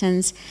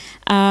questions.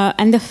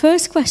 And the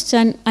first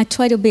question, I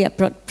try to be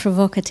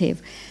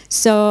provocative.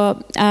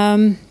 So,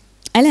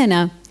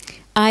 Elena,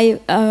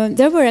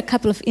 there were a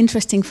couple of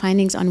interesting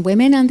findings on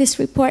women on this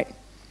report.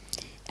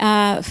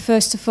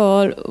 First of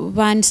all,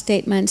 one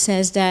statement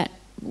says that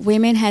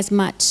women has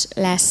much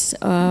less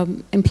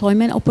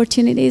employment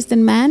opportunities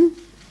than men,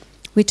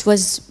 which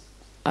was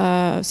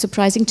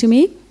surprising to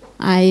me.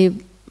 I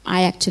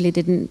actually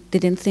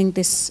didn't think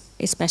this,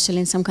 especially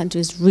in some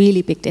countries,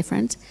 really big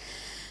difference.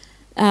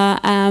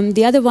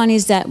 The other one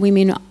is that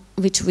women,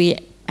 which we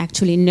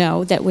actually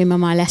know, that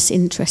women are less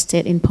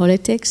interested in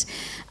politics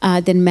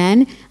than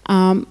men.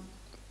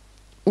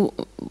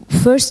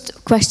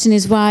 first question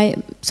is why.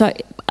 So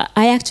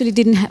I actually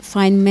didn't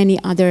find many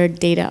other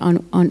data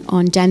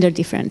on gender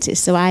differences.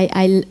 So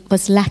I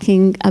was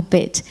lacking a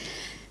bit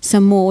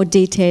some more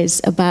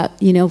details about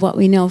what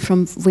we know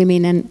from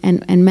women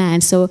and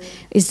men. So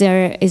is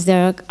there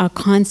a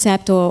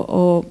concept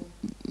or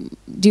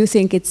do you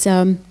think it's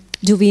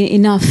do we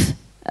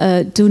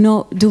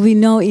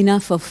know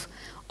enough of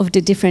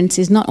the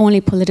differences, not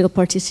only political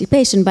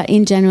participation, but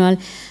in general,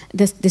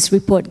 this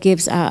report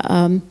gives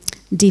a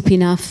deep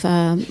enough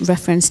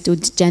reference to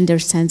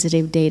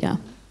gender-sensitive data.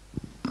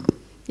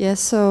 Yes,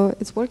 so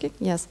it's working?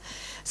 Yes.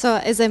 So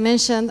as I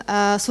mentioned,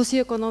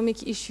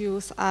 socioeconomic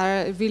issues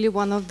are really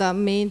one of the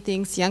main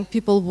things young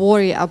people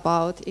worry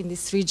about in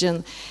this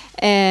region.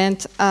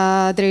 And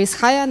there is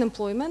high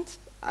unemployment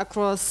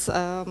across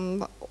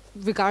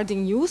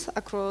regarding youth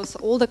across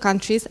all the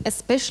countries,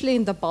 especially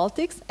in the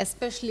Baltics,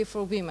 especially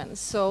for women.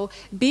 So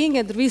being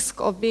at risk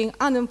of being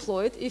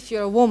unemployed if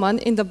you're a woman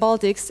in the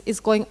Baltics is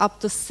going up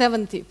to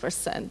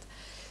 70%,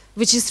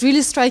 which is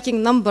really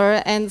striking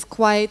number and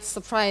quite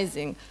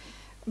surprising.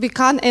 We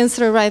can't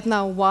answer right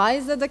now why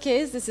is that the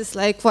case. This is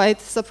like quite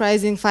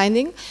surprising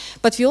finding,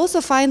 but we also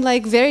find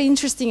like very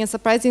interesting and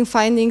surprising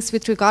findings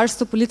with regards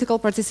to political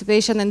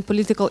participation and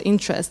political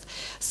interest.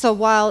 So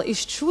while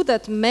it's true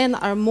that men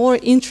are more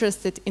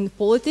interested in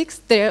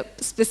politics, they're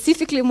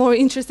specifically more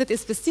interested in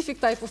specific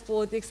type of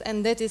politics,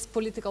 and that is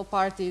political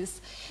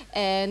parties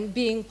and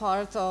being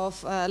part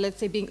of, let's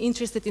say, being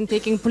interested in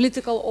taking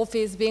political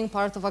office, being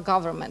part of a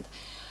government.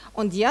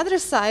 On the other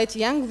side,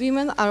 young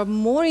women are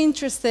more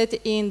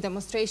interested in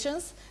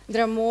demonstrations.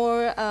 They're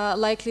more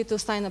likely to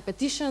sign a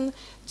petition,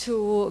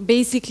 to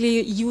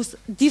basically use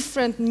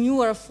different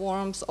newer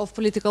forms of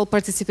political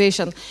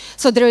participation.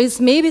 So there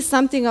is maybe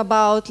something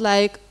about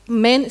like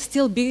men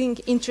still being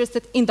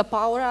interested in the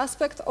power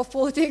aspect of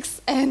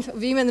politics and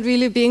women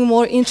really being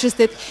more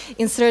interested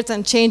in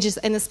certain changes.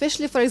 And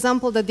especially, for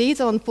example, the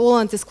data on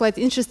Poland is quite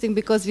interesting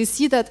because we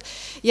see that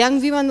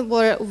young women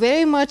were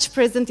very much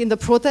present in the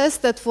protests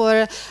that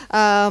were,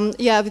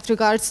 with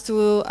regards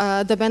to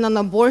the ban on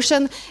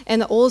abortion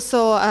and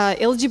also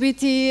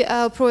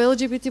LGBT,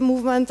 pro-LGBT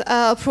movement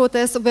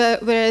protests,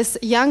 whereas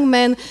young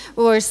men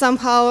were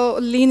somehow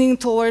leaning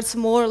towards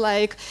more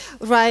like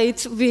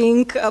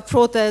right-wing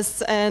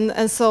protests and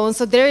so on.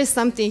 So there is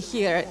something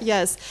here,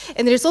 yes.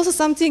 And there is also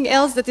something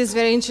else that is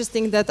very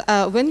interesting, that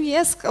when we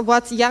ask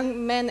what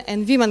young men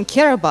and women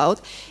care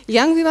about,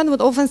 young women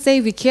would often say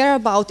we care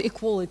about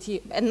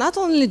equality. And not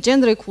only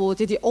gender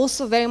equality, they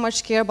also very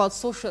much care about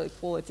social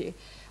equality.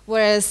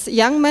 Whereas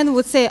young men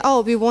would say,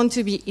 oh, we want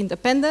to be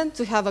independent,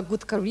 to have a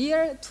good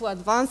career, to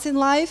advance in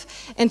life,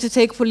 and to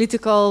take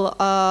political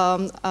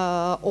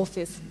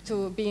office,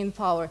 to be in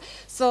power.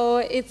 So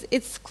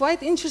it's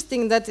quite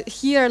interesting that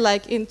here,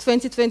 like in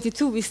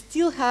 2022, we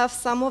still have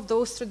some of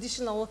those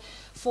traditional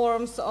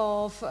forms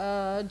of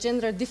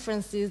gender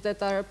differences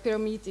that are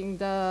permeating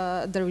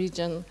the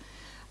region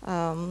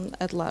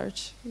at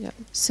large. Yeah.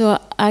 So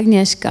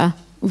Agnieszka,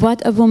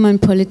 what a woman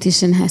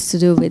politician has to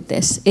do with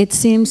this? It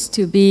seems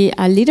to be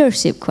a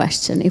leadership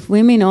question. If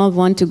women all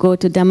want to go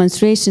to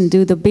demonstration,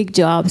 do the big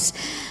jobs,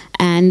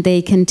 and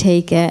they can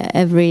take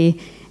every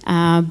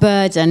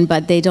burden,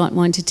 but they don't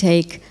want to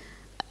take,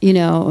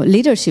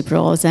 leadership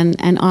roles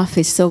and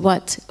office. So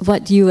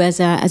what you as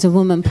a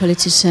woman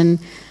politician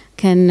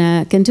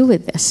can do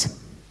with this?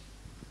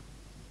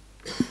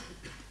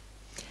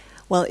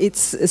 Well, it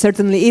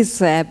certainly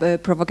is a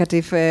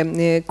provocative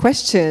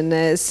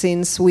question,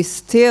 since we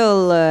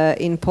still,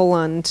 in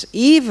Poland,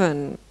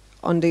 even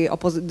on the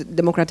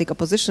democratic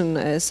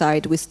opposition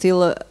side, we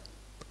still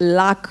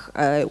lack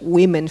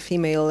women,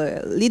 female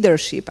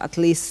leadership, at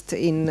least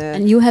in...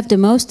 and you have the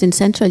most in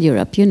Central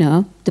Europe,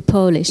 the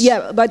Polish.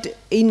 Yeah, but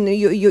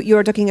you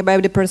are talking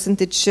about the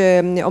percentage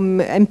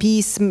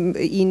MPs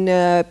in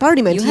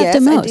parliament. You have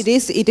the most. And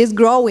it is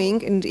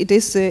growing, and it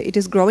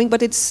is growing,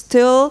 but it's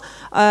still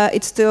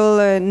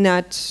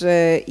not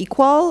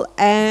equal,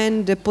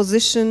 and the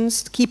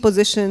key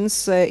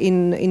positions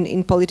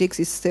in politics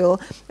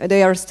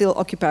they are still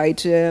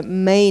occupied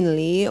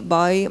mainly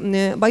by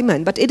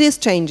men. But it is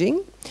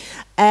changing.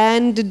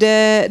 And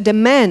the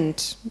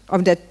demand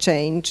of that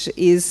change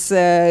is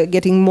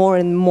getting more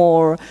and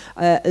more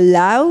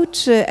loud,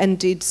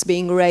 and it's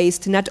being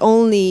raised not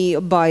only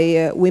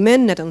by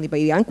women, not only by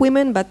young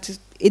women, but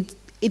it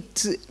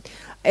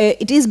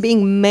is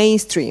being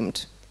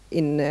mainstreamed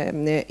in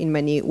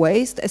many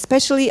ways,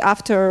 especially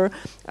after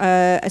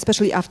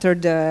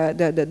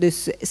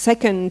this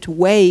second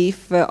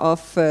wave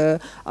of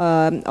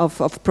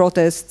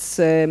protests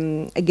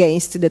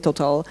against the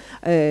total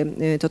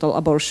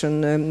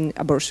abortion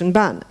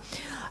ban.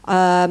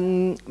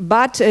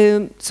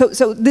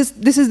 So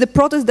this is the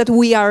protest that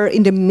we are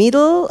in the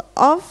middle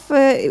of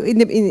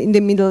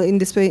in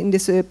this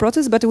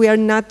protest, but we are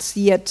not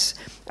yet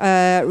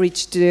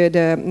reached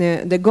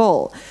the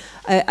goal.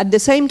 At the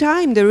same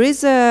time, there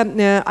is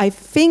I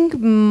think,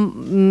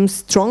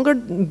 stronger,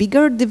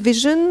 bigger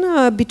division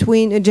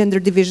gender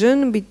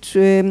division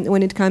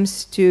when it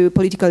comes to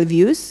political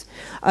views.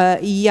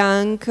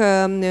 Young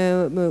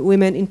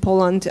women in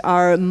Poland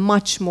are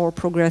much more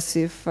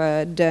progressive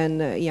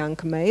than young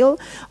male.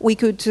 We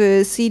could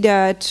see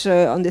that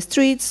on the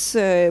streets,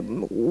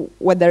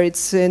 whether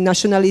it's a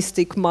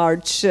nationalistic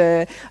march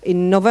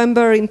in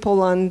November in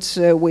Poland,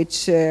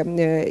 which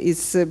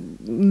is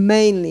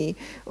mainly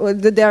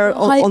there.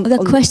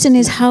 The question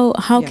is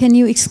how can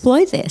you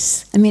exploit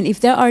this? I mean, if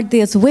there are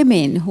these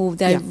women who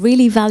they're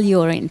really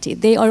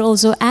value-oriented, they are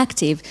also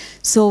active.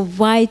 So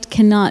why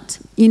cannot,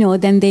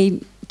 then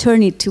they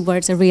turn it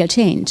towards a real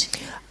change?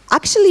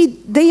 Actually,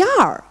 they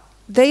are.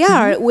 They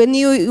are. When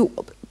you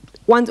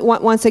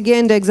once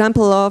again the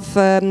example of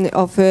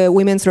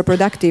women's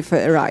reproductive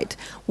right.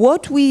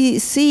 What we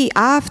see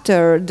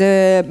after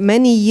the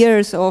many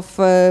years of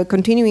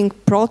continuing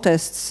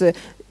protests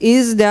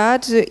is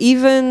that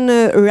even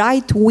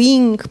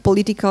right-wing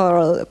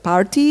political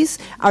parties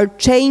are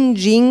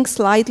changing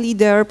slightly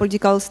their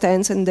political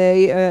stance and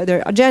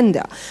their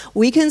agenda.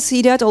 We can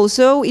see that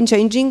also in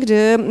changing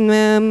the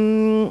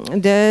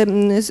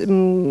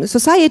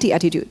society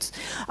attitudes.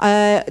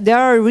 There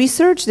are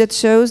research that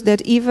shows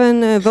that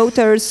even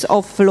voters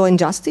of Law and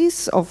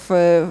Justice, or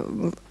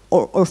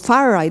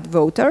far-right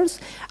voters,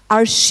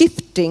 are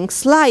shifting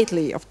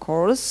slightly, of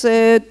course,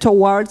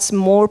 towards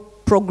more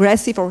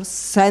progressive or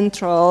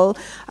central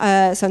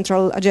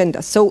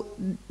agenda. So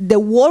the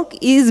work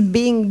is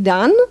being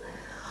done,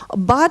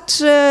 but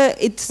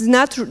it's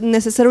not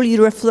necessarily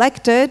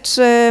reflected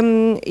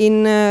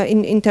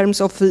in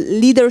terms of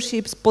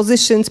leaderships,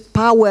 positions,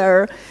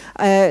 power.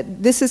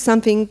 This is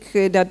something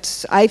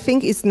that I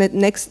think is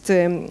next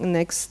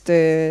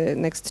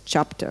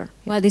chapter.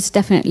 Well, it's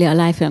definitely a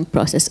lifelong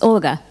process.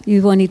 Olga,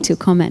 you wanted to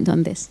comment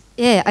on this?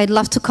 Yeah, I'd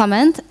love to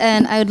comment,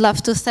 and I would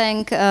love to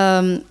thank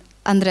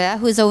Andrea,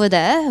 who is over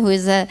there, who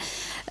is a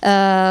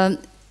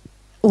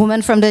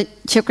woman from the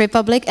Czech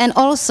Republic, and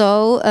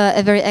also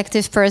a very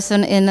active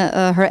person in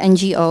her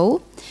NGO.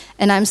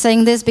 And I'm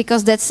saying this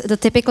because that's the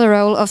typical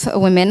role of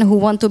women who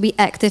want to be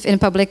active in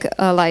public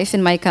life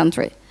in my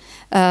country.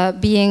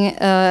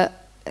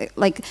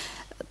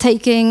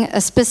 Taking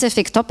a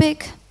specific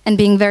topic and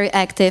being very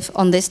active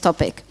on this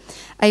topic.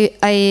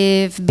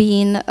 I've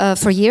been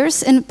for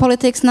years in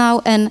politics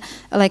now, and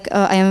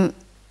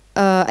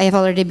I have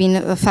already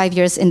been 5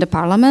 years in the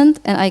parliament,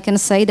 and I can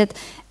say that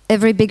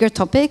every bigger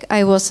topic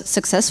I was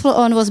successful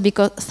on was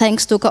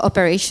thanks to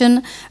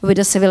cooperation with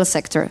the civil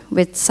sector,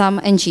 with some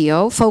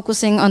NGO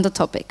focusing on the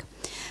topic.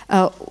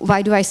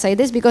 Why do I say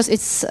this? Because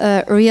it's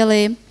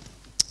really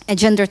a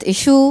gendered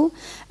issue,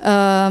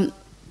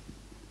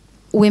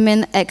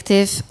 women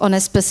active on a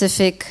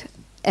specific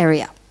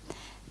area,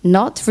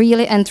 not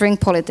really entering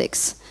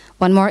politics.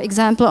 One more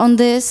example on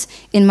this,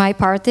 in my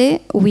party,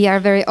 we are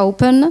very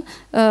open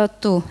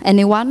to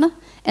anyone,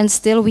 and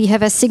still we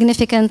have a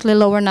significantly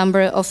lower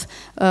number of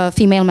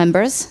female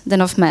members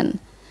than of men.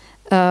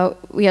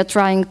 We are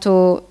trying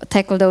to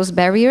tackle those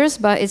barriers,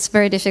 but it's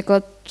very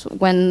difficult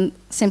when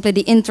simply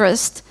the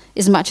interest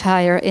is much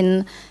higher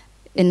in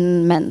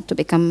men to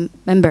become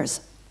members.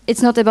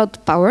 It's not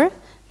about power,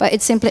 but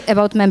it's simply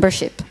about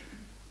membership.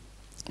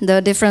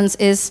 The difference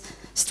is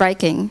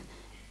striking.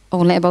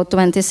 Only about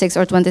 26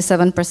 or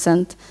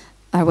 27%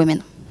 are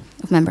women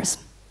of members.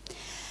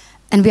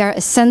 And we are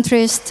a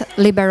centrist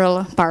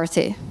liberal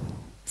party,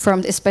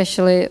 formed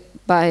especially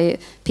by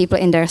people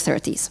in their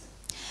 30s.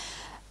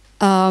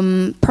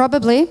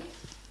 Probably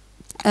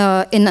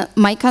in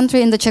my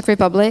country, in the Czech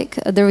Republic,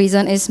 the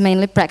reason is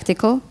mainly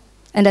practical,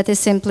 and that is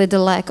simply the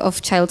lack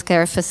of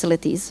childcare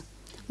facilities.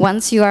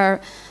 Once you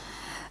are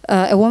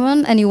a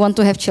woman and you want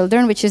to have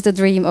children, which is the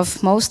dream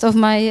of most of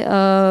my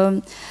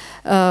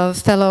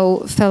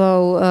fellow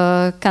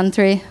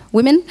country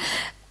women,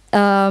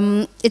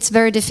 it's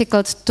very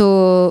difficult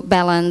to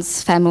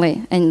balance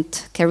family and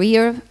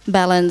career,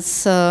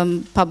 balance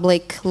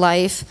public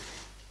life,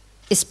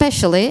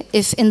 especially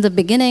if in the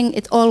beginning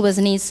it always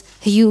needs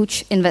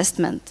huge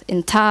investment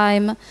in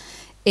time,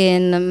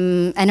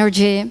 in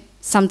energy,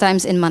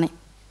 sometimes in money.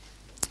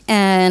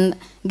 And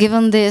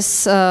given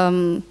this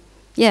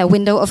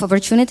window of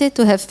opportunity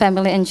to have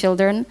family and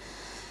children,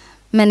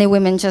 many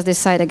women just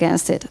decide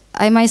against it.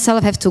 I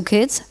myself have 2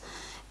 kids,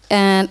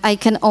 and I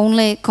can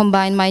only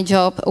combine my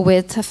job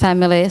with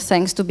family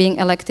thanks to being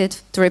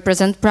elected to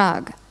represent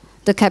Prague,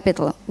 the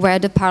capital, where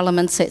the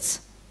parliament sits.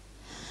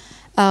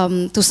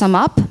 To sum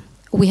up,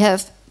 we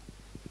have,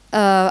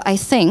 I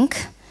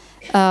think,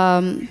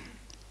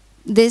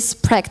 this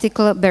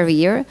practical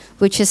barrier,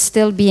 which is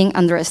still being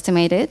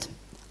underestimated,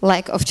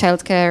 lack of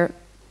childcare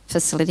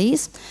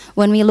facilities.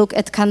 When we look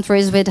at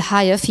countries with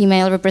higher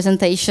female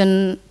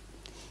representation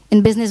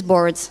in business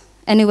boards,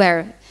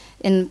 anywhere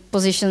in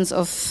positions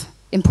of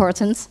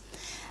importance,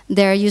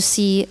 there you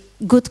see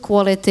good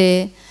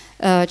quality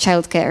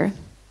childcare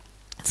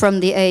from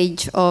the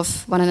age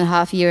of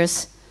 1.5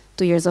 years,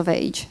 2 years of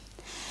age.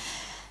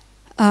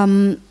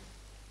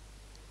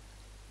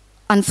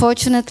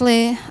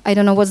 Unfortunately, I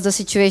don't know what's the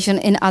situation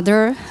in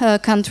other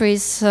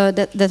countries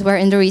that were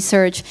in the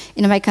research.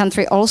 In my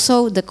country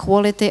also, the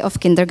quality of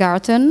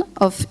kindergarten,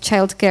 of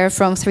childcare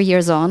from 3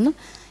 years on,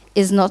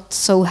 is not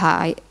so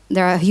high.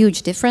 There are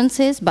huge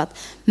differences, but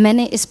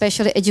many,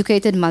 especially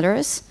educated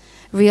mothers,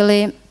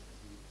 really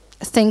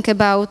think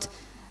about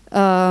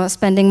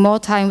spending more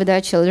time with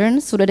their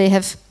children so that they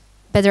have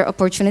better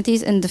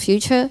opportunities in the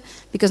future,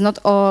 because not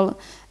all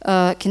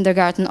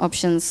kindergarten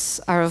options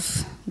are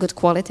of good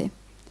quality.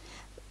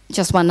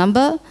 Just one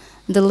number,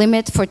 the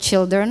limit for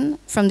children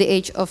from the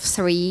age of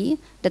 3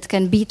 that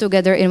can be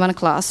together in one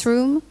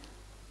classroom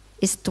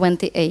is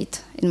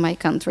 28 in my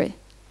country.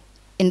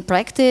 In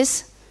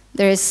practice,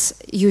 there is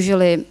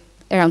usually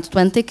around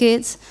 20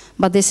 kids,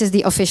 but this is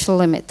the official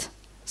limit.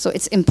 So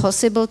it's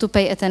impossible to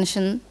pay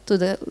attention to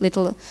the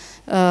little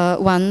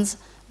ones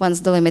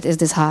once the limit is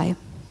this high.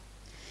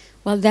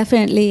 Well,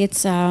 definitely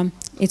it's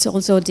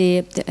also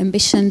the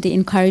ambition, the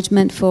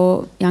encouragement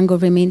for younger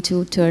women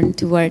to turn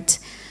towards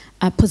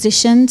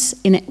positions,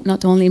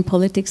 not only in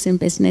politics, in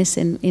business,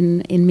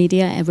 in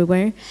media,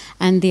 everywhere.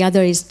 And the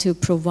other is to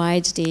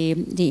provide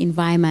the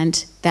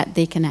environment that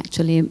they can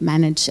actually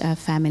manage a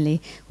family,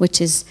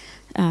 which is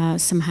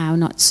somehow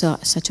not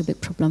such a big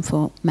problem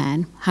for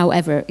men.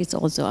 However, it's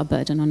also a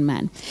burden on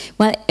men.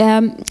 Well,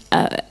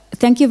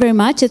 thank you very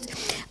much.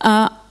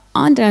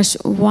 András,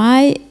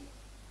 why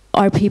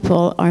are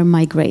people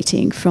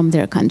migrating from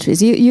their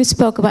countries? You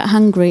spoke about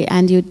Hungary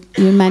and you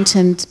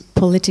mentioned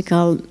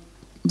political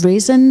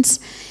reasons,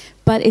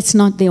 but it's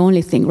not the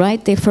only thing,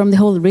 right? They're from the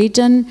whole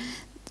region.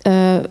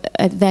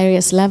 At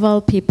various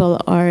levels,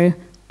 people are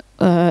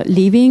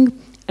leaving.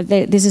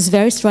 This is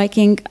very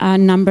striking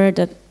number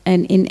that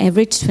in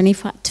average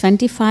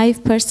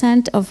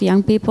 25% of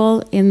young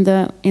people in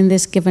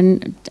this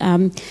given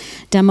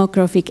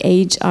demographic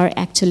age are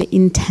actually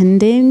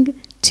intending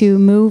to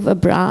move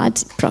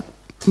abroad,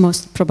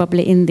 most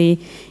probably in the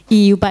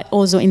EU, but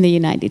also in the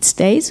United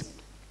States.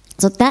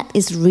 So that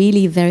is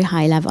really very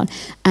high level.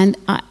 And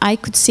I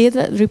could see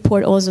the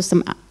report also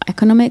some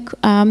economic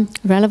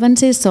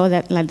relevances, so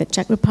that like the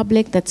Czech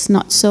Republic, that's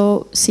not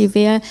so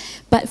severe.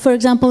 But for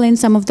example, in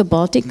some of the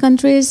Baltic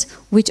countries,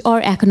 which are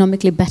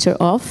economically better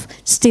off,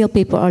 still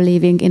people are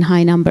leaving in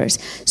high numbers.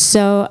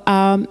 So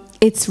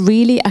it's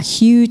really a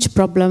huge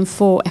problem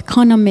for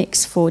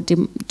economics, for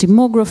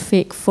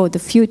demographic, for the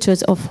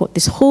futures of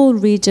this whole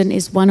region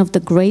is one of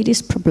the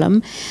greatest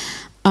problems.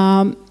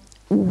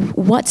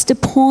 What's the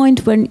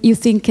point when you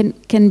think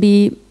can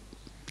be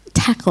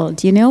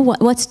tackled? You know,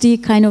 what's the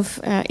kind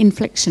of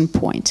inflection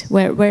point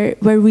where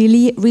we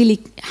really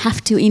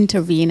have to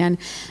intervene,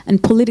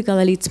 and political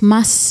elites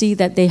must see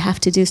that they have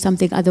to do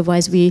something,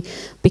 otherwise we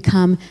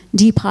become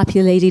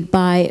depopulated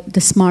by the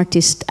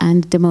smartest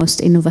and the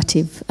most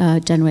innovative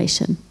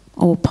generation,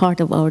 or part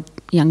of our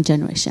young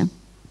generation.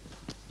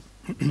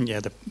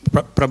 Yeah,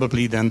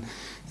 probably then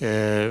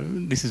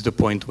this is the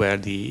point where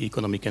the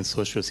economic and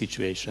social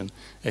situation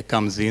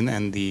comes in,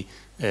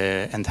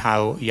 and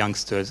how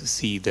youngsters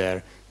see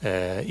their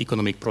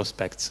economic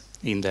prospects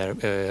in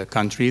their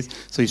countries.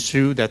 So it's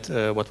true that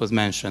what was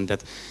mentioned,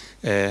 that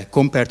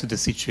compared to the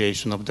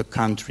situation of the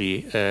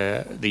country,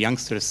 the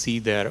youngsters see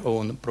their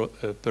own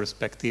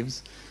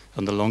perspectives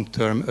on the long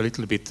term a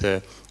little bit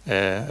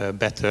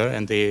better,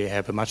 and they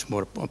have a much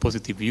more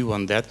positive view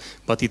on that.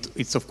 But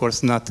it's of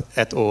course not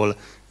at all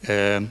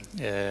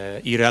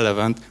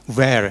irrelevant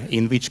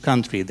in which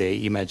country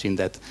they imagine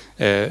that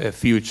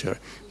future.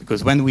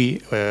 Because when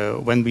we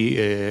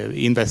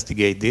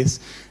investigate this,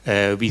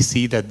 we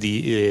see that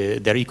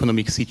their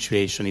economic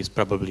situation is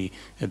probably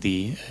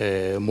the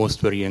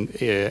most worrying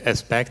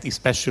aspect,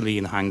 especially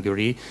in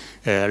Hungary.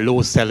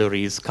 Low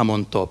salaries come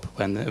on top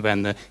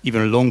when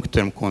even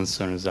long-term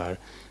concerns are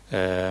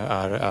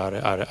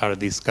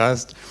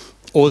discussed.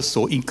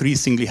 Also,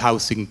 increasingly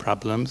housing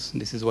problems.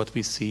 This is what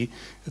we see,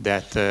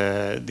 that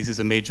this is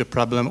a major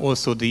problem.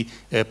 Also, the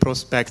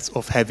prospects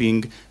of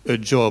having a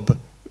job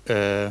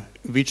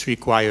which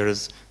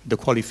requires the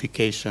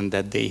qualification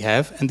that they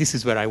have. And this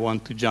is where I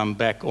want to jump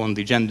back on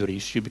the gender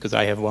issue, because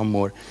I have one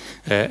more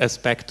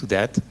aspect to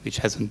that, which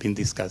hasn't been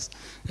discussed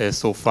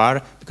so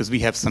far, because we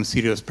have some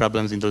serious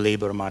problems in the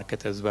labor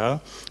market as well.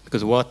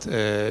 Because what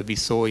we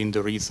saw in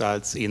the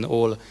results in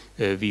all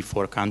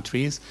V4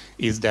 countries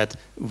is that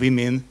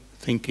women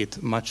think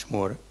it much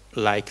more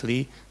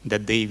likely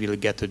that they will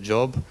get a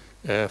job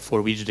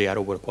for which they are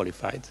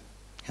overqualified.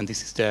 And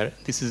this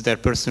is their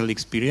personal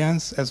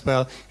experience as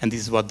well, and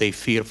this is what they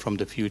fear from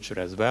the future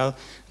as well,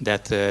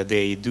 that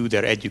they do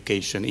their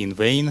education in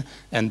vain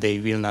and they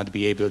will not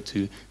be able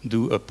to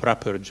do a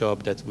proper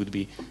job that would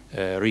be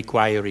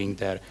requiring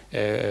their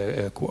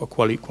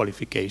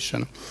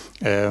qualification.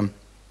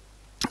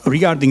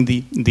 Regarding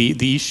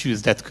the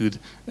issues that could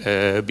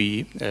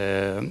be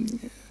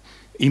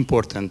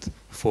important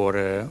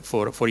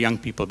for young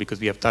people, because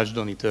we have touched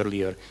on it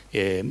earlier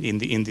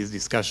in this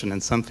discussion,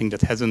 and something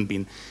that hasn't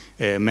been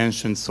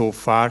mentioned so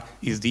far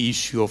is the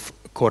issue of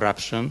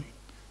corruption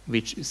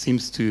which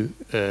seems to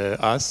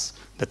us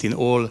that in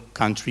all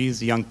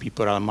countries, young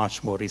people are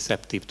much more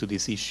receptive to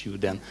this issue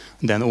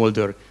than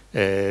older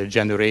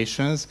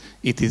generations.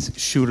 It is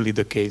surely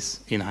the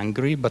case in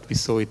Hungary, but we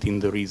saw it in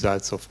the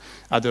results of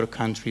other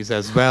countries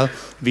as well.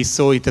 We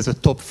saw it as a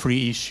top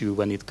 3 issue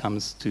when it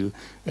comes to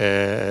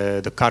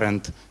the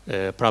current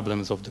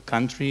problems of the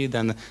country.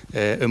 Then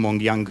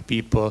among young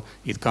people,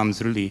 it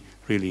comes really,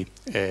 really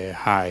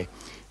high.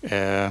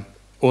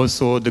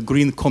 Also, the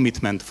green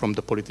commitment from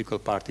the political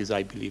parties,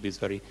 I believe, is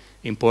very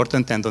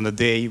important. And on a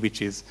day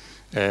which is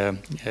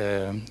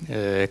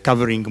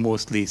covering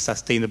mostly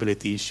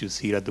sustainability issues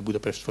here at the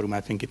Budapest Forum,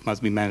 I think it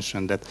must be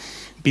mentioned that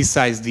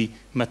besides the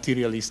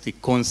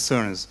materialistic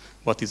concerns,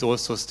 what is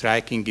also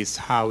striking is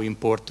how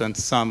important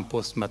some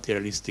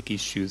post-materialistic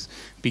issues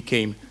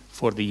became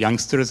for the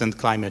youngsters, and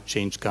climate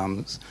change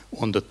comes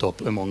on the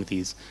top among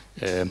these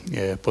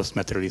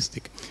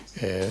post-materialistic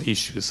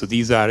issues. So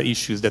these are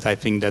issues that I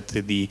think that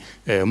the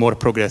more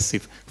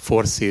progressive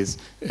forces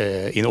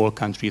in all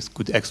countries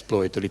could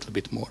exploit a little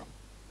bit more.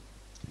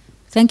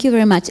 Thank you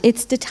very much.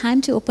 It's the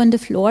time to open the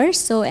floor.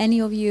 So any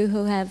of you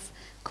who have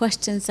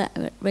questions,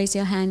 raise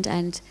your hand,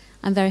 and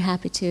I'm very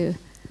happy to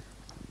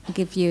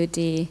give you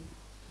the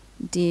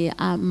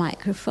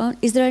microphone.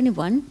 Is there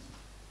anyone?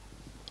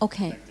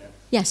 Okay.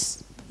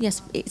 Yes.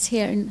 Yes, it's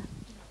here.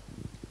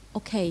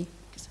 Okay,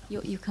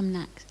 you come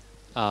next.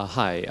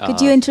 Hi.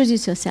 Could you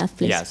introduce yourself,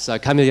 please? Yes,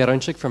 Kamil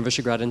Jarończyk from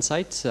Visegrad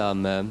Insight.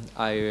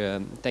 I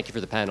thank you for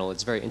the panel.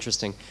 It's very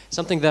interesting.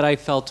 Something that I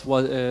felt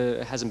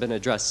hasn't been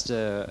addressed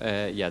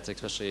yet,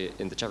 especially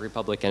in the Czech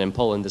Republic and in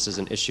Poland. This is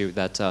an issue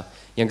that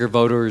younger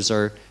voters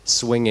are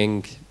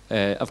swinging,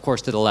 of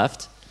course, to the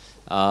left,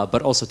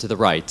 but also to the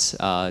right,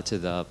 to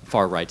the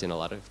far right in a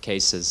lot of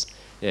cases.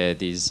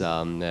 These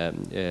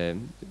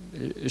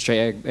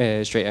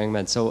straight young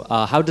men. So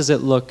how does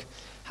it look?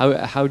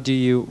 Why do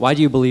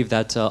you believe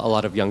that a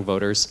lot of young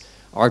voters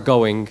are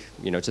going,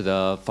 to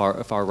the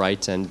far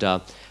right? And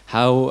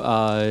how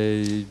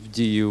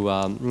do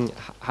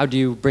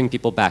you bring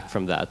people back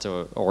from that,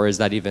 or is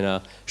that even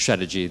a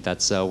strategy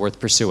that's worth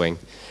pursuing?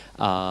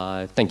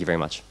 Thank you very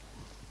much.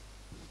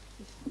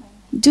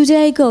 Do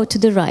they go to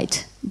the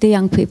right, the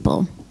young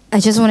people? I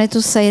just wanted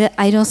to say that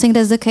I don't think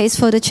that's the case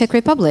for the Czech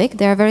Republic.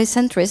 They are very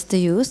centrist, the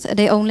youth.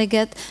 They only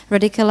get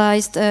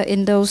radicalized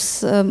in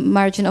those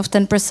margin of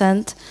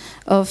 10%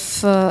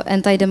 of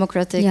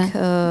anti-democratic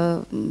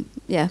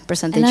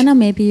percentage. Elena,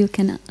 maybe you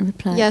can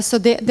reply. Yeah, so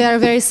they are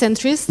very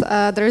centrist.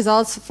 The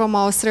results from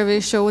our survey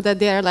show that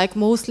they are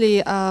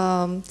mostly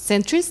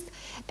centrist,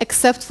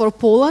 except for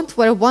Poland,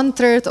 where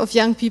 1/3 of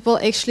young people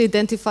actually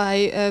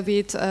identify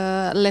with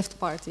left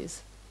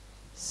parties.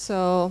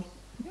 So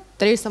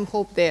there is some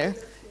hope there.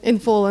 In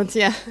Poland,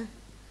 yeah.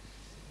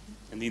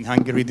 And in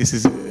Hungary, this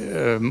is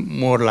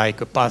more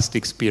like a past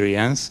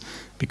experience,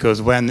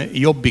 because when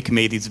Jobbik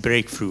made its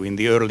breakthrough in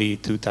the early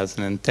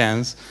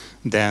 2010s,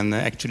 then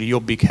actually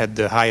Jobbik had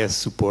the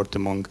highest support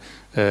among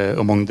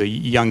the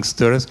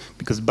youngsters,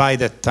 because by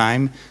that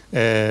time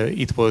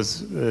it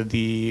was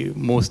the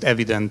most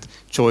evident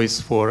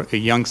choice for a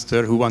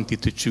youngster who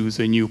wanted to choose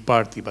a new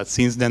party. But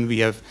since then we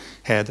have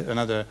had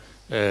another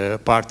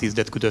parties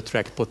that could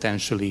attract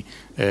potentially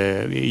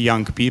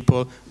young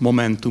people.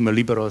 Momentum, a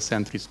liberal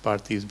centrist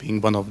party, is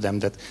being one of them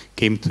that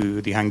came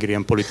to the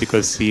Hungarian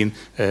political scene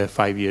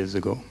 5 years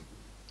ago.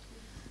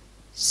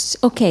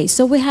 Okay,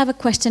 so we have a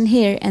question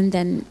here, and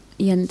then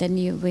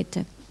you with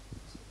the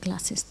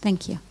glasses.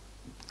 Thank you.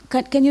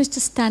 Can you just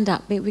stand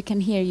up? We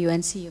can hear you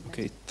and see you.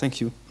 Okay,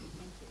 thank you.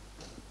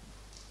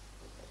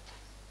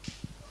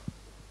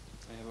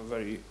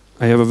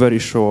 I have a very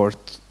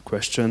short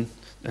question.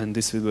 And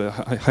this will be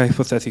a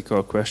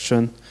hypothetical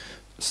question.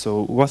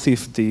 So what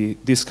if the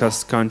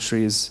discussed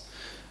countries,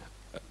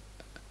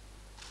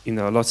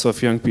 lots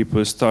of young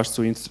people start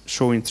to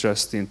show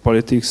interest in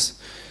politics?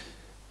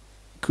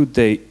 Could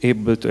they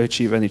able to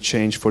achieve any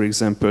change, for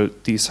example,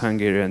 this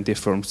Hungarian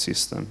deformed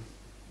system?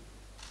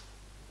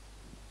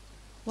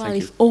 Well,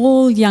 if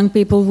all young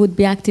people would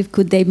be active,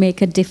 could they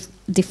make a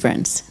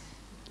difference?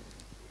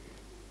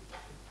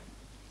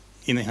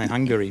 In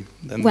Hungary?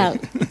 Then well,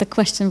 the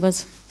question was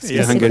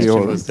specific. Hungary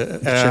let's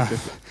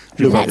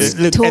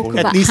talk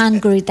about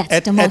Hungary.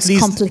 That's the most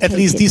complicated. At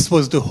least this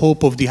was the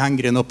hope of the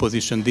Hungarian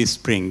opposition this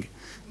spring,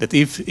 that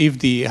if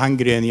the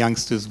Hungarian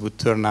youngsters would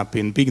turn up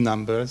in big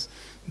numbers,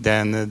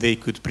 then they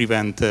could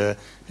prevent the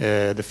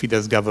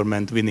Fidesz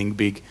government winning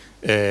big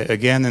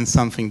again, and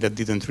something that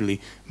didn't really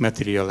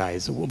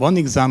materialize. One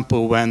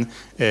example when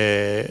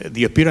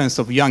the appearance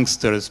of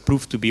youngsters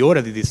proved to be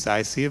already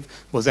decisive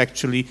was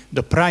actually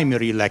the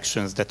primary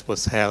elections that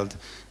was held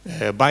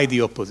by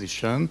the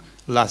opposition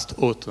last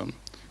autumn.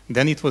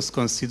 Then it was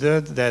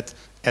considered that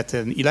at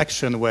an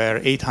election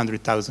where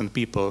 800,000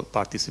 people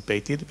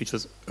participated, which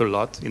was a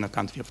lot in a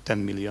country of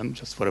 10 million,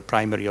 just for a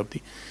primary of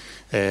the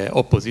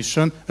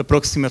opposition,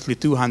 approximately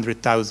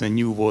 200,000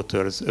 new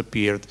voters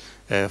appeared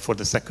for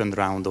the second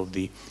round of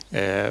the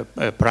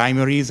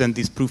primaries, and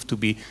this proved to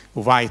be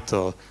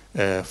vital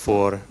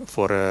for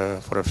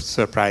a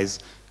surprise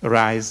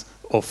rise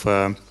of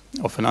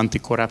of an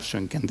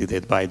anti-corruption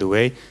candidate, by the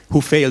way, who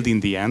failed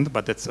in the end,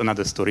 but that's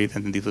another story,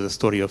 and it was a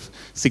story of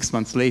 6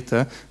 months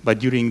later. But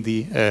during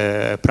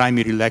the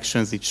primary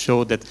elections, it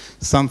showed that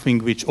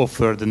something which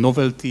offered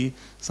novelty,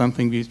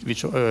 something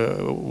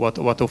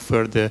what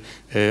offered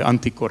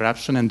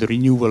anti-corruption and the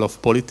renewal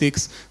of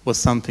politics was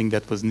something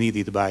that was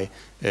needed by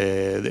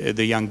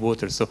the young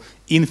voters. So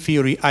in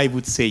theory, I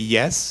would say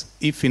yes.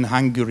 If in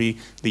Hungary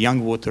the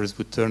young voters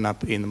would turn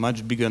up in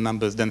much bigger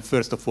numbers, then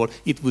first of all,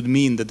 it would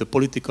mean that the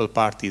political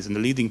parties and the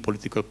leading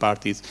political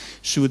parties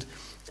should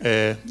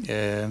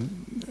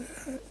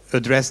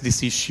address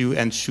this issue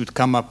and should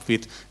come up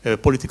with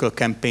political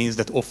campaigns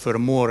that offer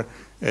more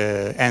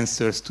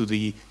answers to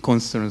the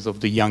concerns of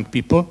the young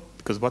people.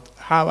 Because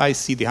how I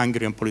see the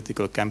Hungarian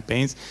political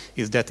campaigns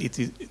is that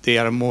they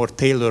are more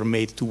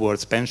tailor-made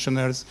towards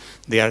pensioners,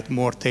 they are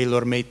more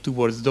tailor-made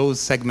towards those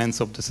segments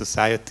of the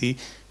society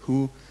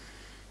who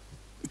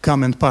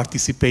come and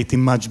participate in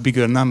much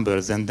bigger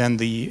numbers, and then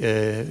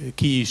the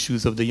key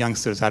issues of the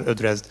youngsters are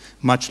addressed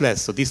much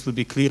less. So this would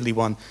be clearly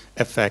one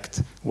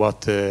effect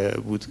what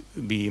would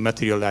be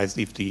materialized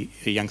if the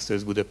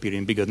youngsters would appear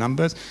in bigger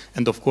numbers.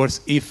 And of course,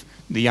 if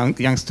the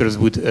youngsters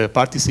would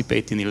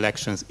participate in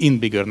elections in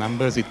bigger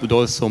numbers, it would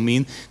also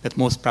mean that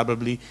most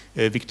probably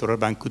Viktor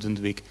Orbán couldn't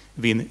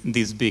win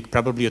this big.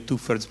 Probably a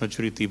 2/3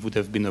 majority would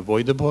have been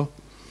avoidable.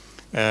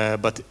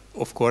 But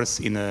of course,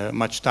 in a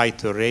much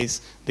tighter race,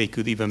 they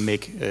could even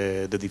make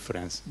the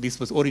difference. This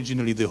was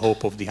originally the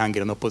hope of the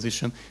Hungarian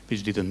opposition,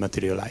 which didn't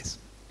materialize.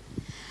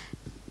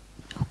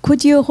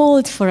 Could you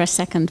hold for a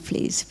second,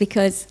 please?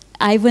 Because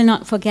I will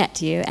not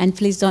forget you, and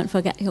please don't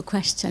forget your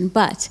question.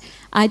 But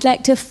I'd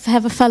like to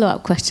have a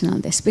follow-up question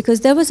on this,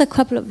 because there was a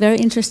couple of very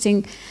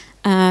interesting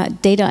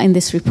data in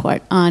this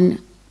report on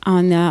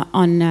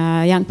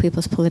young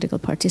people's political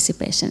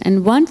participation.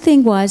 And one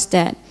thing was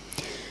that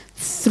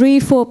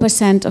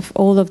 3–4% of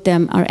all of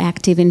them are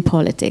active in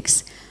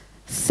politics.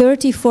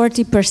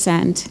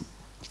 30–40%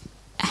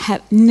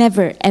 have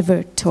never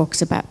ever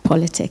talks about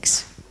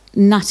politics.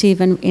 Not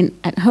even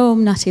at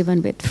home, not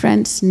even with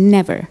friends,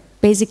 never.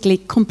 Basically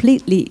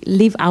completely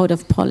live out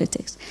of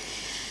politics.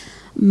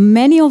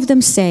 Many of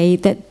them say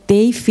that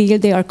they feel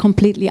they are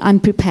completely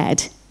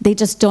unprepared. They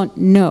just don't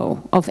know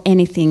of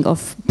anything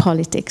of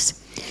politics.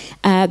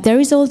 There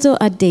is also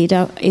a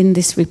data in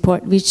this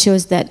report which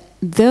shows that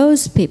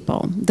those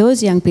people,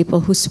 those young people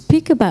who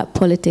speak about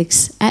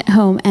politics at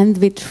home and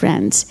with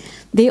friends,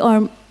 they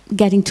are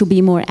getting to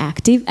be more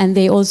active, and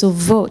they also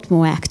vote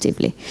more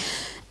actively.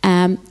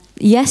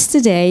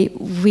 Yesterday,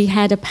 we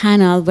had a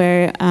panel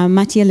where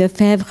Mathieu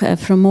Lefebvre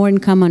from More in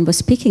Common was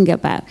speaking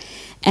about,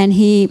 and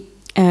he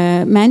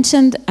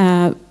mentioned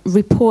a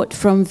report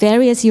from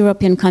various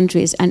European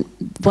countries, and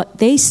what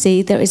they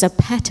say, there is a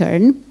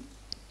pattern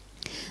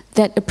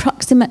that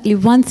approximately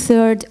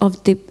 1/3 of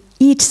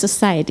each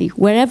society,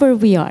 wherever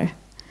we are,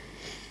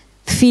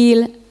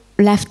 feel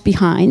left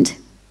behind,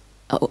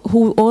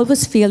 who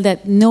always feel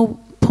that no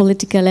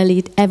political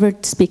elite ever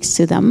speaks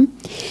to them.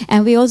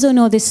 And we also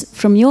know this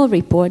from your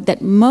report,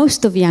 that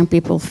most of young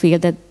people feel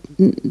that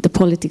the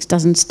politics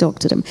doesn't talk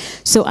to them.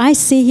 So I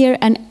see here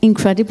an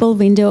incredible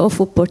window of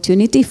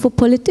opportunity for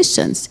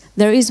politicians.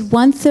 There is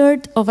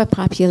 1/3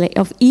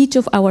 of each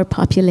of our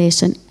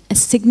population, a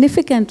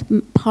significant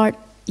part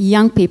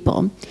young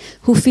people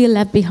who feel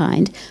left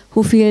behind,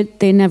 who feel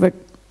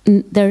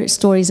their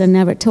stories are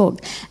never told.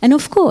 And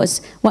of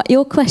course,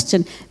 your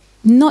question,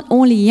 not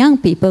only young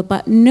people,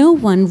 but no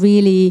one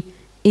really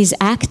is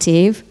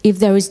active if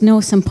there is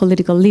some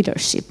political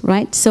leadership,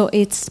 right? So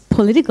it's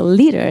political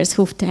leaders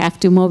who have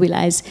to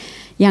mobilize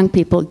young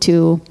people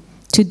to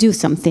do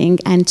something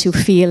and to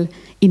feel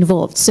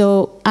involved.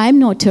 So I'm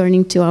now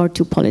turning to our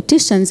two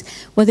politicians,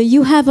 whether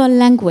you have a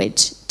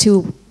language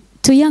to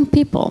young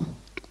people.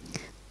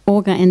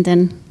 Olga and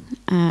then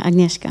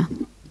Agnieszka.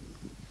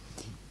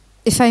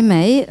 If I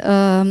may,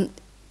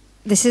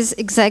 this is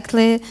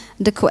exactly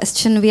the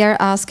question we are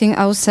asking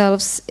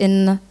ourselves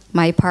in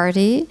my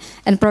party,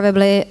 and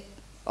probably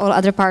all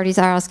other parties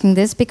are asking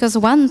this, because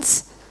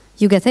once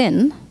you get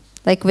in,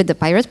 like with the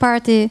Pirate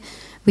Party,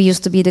 we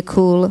used to be the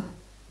cool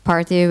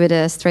party with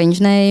a strange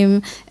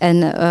name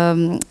and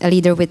a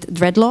leader with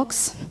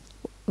dreadlocks,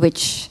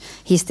 which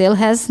he still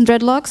has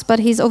dreadlocks, but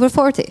he's over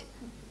 40.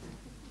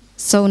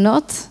 So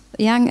not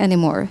young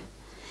anymore.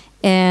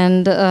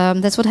 And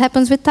that's what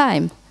happens with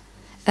time.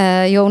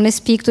 You only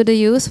speak to the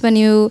youth when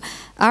you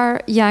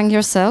are young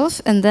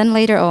yourself, and then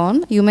later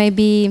on you may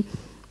be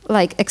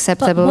like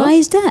acceptable. But why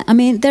is that? I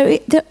mean,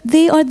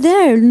 they are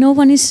there. No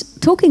one is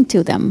talking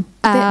to them.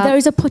 There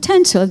is a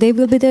potential. They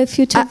will be the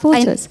future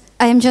voters.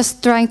 I am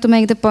just trying to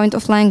make the point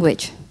of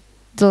language.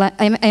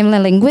 I'm a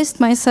linguist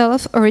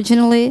myself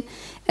originally,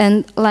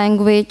 and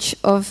language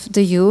of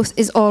the youth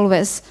is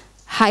always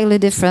highly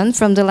different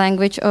from the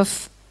language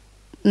of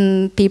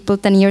people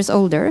 10 years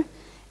older.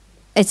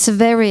 It's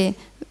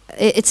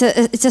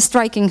a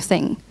striking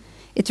thing.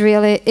 It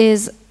really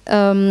is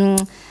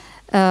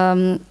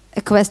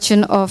a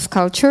question of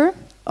culture,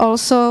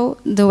 also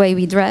the way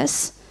we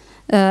dress,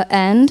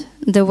 and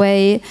the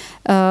way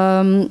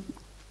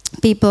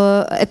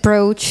people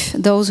approach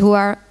those who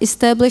are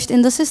established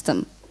in the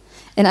system.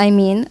 And I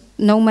mean,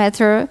 no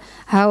matter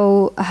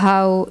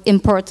how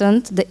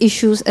important the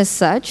issues as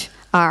such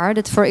are,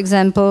 that, for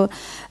example,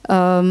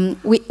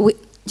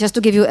 just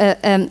to give you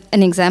an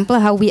example,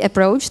 how we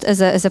approached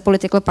as a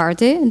political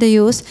party the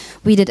youth,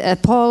 we did a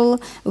poll,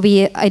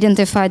 we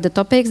identified the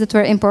topics that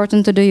were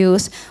important to the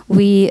youth,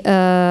 we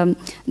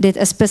did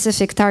a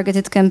specific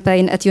targeted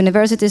campaign at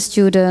university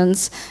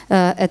students,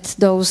 at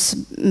those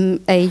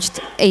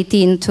aged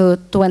 18 to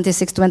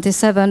 26,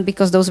 27,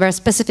 because those were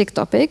specific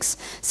topics.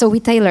 So we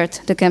tailored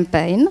the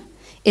campaign.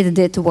 It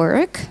did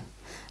work,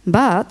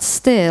 but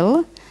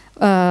still,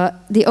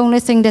 the only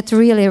thing that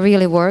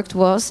really worked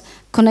was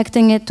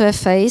connecting it to a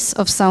face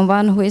of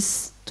someone who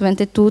is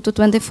 22 to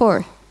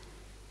 24.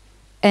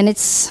 And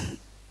it's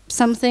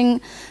something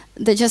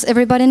that just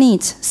everybody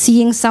needs,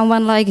 seeing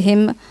someone like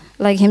him,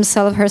 like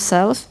himself,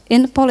 herself,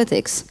 in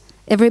politics.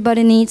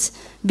 Everybody needs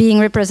being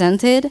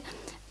represented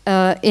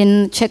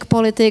in Czech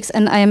politics,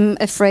 and I'm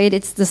afraid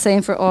it's the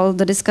same for all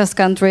the discussed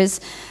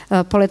countries.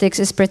 Politics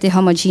is pretty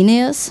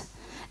homogeneous,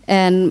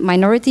 and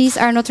minorities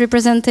are not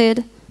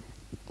represented,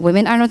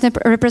 women are not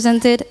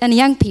represented, and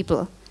young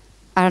people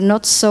are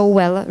not so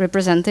well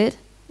represented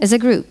as a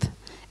group.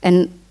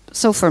 And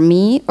so for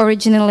me,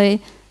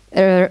 originally,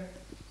 a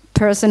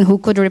person who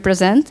could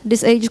represent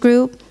this age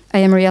group, I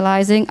am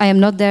realizing I am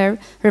not their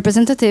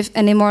representative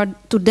anymore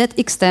to that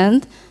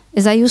extent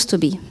as I used to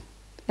be.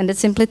 And it's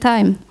simply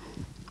time.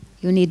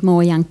 You need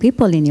more young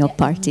people in your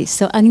party.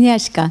 So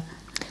Agnieszka.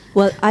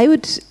 Well, I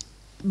would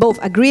both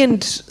agree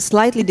and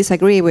slightly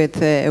disagree with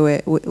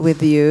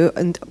you,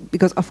 and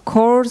because of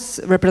course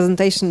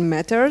representation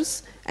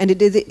matters, and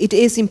it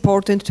is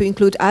important to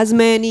include as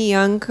many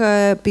young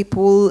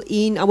people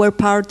in our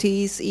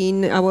parties,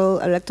 in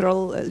our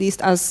electoral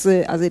list as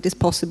it is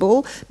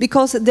possible,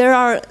 because there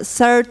are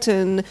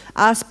certain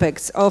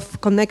aspects of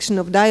connection,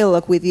 of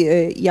dialogue with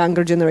the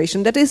younger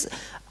generation that is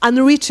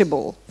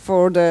unreachable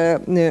for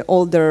the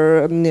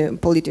older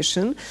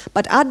politician.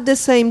 But at the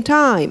same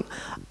time,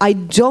 I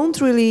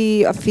don't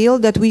really feel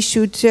that we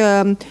should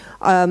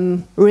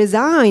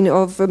resign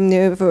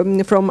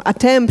from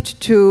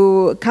attempt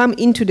to come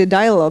into the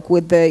dialogue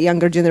with the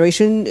younger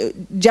generation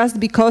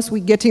just because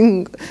we're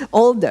getting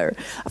older.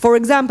 For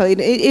example, and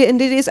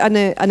it is an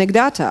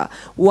anecdota,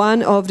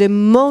 one of the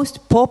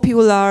most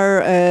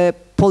popular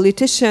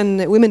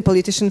women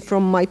politicians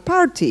from my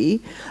party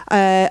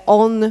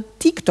on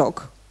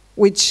TikTok,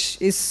 which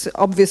is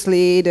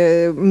obviously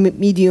the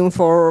medium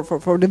for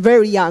the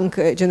very young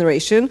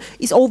generation,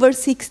 is over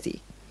 60.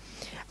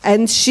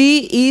 And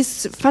she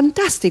is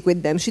fantastic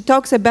with them. She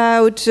talks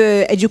about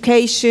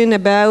education,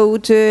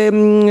 about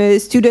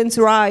students'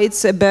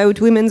 rights,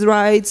 about women's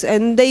rights,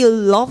 and they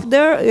love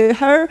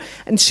her,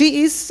 and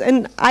she is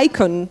an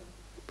icon,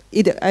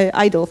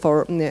 idol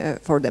for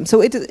them.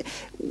 So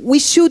we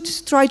should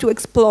try to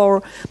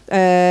explore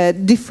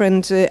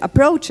different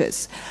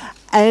approaches.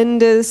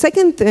 And the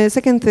second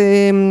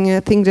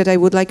thing that I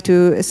would like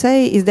to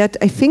say is that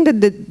I think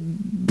that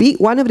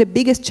one of the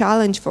biggest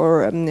challenge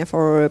for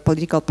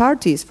political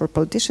parties, for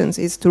politicians,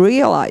 is to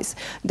realize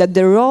that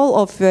the role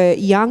of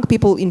young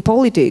people in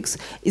politics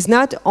is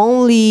not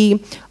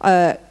only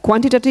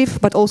quantitative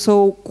but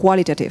also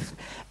qualitative.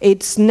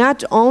 It's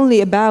not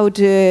only about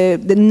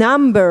the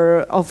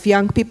number of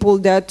young people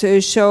that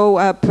show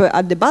up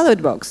at the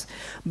ballot box,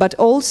 but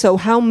also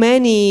how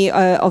many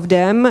of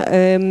them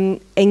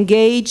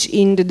engage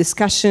in the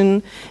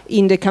discussion,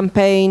 in the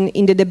campaign,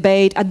 in the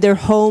debate, at their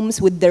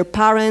homes with their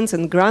parents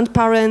and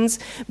grandparents,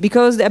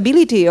 because the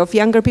ability of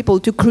younger people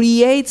to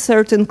create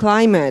certain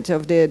climate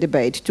of the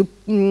debate, to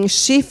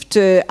shift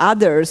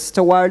others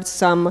towards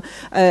some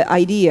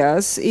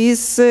ideas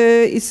is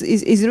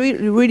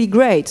really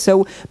great.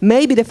 So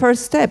maybe the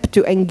first step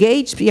to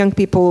engage young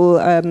people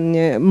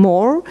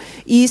more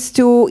is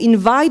to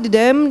invite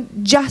them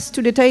just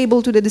to the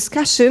table, to the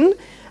discussion,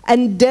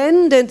 and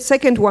then the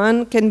second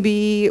one can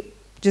be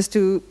just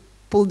to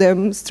pull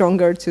them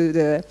stronger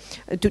to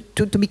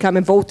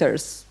become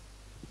voters.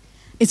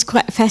 It's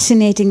quite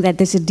fascinating that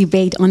there's a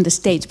debate on the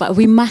stage, but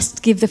we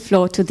must give the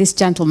floor to this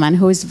gentleman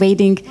who is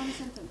waiting.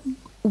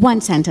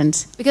 One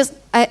sentence. Because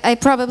I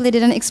probably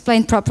didn't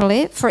explain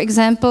properly. For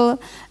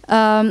example,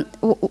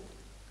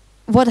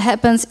 what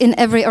happens in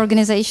every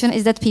organization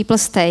is that people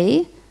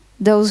stay.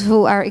 Those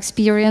who are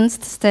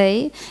experienced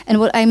stay. And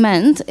what I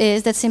meant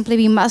is that simply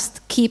we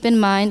must keep in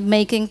mind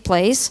making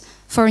place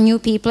for new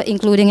people,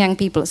 including young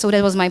people. So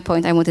that was my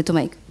point I wanted to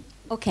make.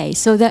 Okay,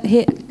 so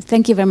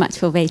thank you very much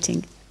for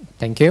waiting.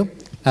 Thank you.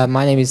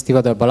 My name is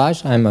Tivadar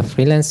Balázs. I'm a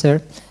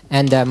freelancer.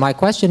 And my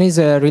question is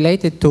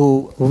related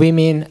to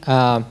women.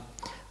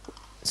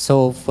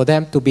 So for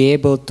them to be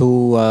able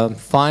to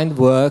find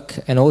work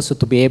and also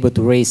to be able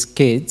to raise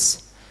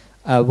kids,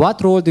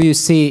 what role do you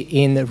see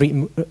in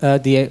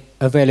the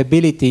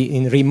availability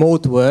in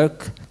remote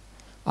work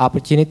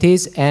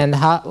opportunities, and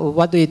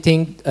what do you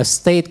think a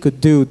state could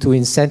do to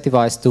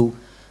incentivize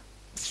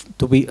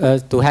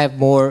to have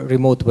more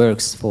remote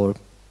works for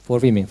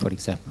women, for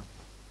example?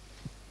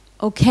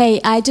 Okay,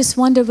 I just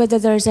wonder whether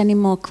there's any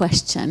more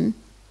question.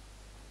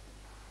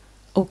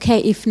 Okay,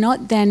 if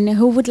not, then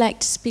who would like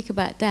to speak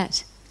about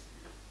that?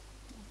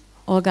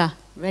 Olga,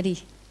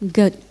 ready?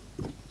 Good.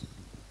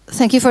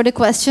 Thank you for the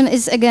question.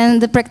 It's again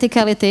the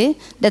practicality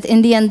that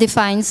in the end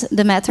defines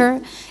the matter.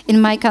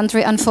 In my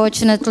country,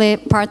 unfortunately,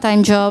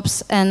 part-time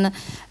jobs and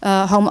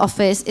home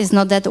office is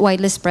not that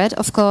widely spread.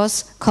 Of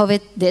course,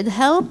 COVID did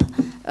help.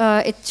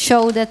 It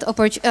showed that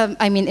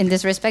I mean, in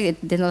this respect,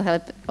 it did not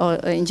help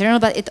in general,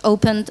 but it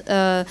opened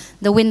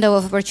the window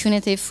of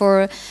opportunity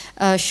for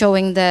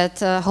showing that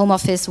home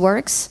office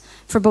works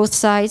for both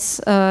sides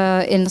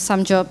in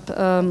some job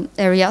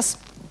areas.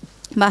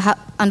 But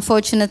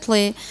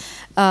unfortunately,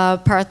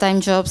 part-time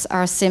jobs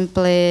are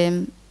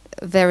simply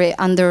very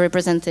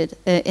underrepresented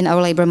in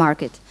our labor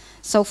market.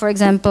 So, for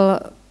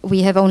example,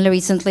 we have only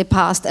recently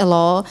passed a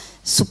law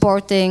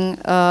supporting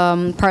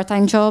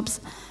part-time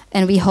jobs,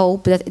 and we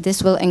hope that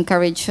this will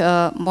encourage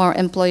more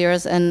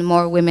employers and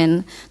more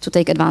women to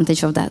take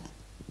advantage of that.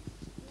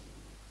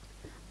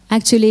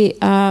 Actually,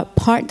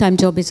 part-time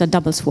job is a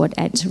double sword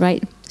edge,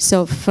 right?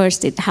 So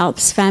first it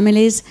helps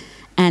families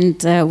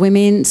and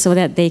women so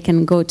that they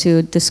can go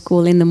to the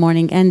school in the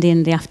morning and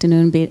in the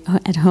afternoon, be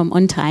at home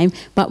on time.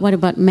 But what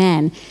about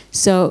men?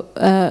 So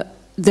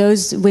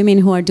those women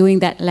who are doing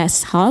that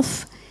less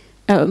half,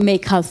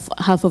 make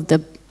half of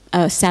the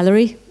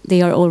salary.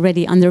 They are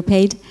already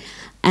underpaid.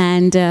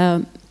 And,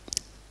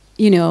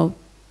 you know,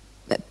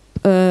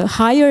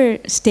 higher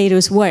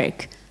status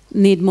work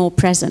need more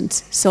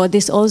presence. So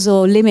this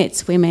also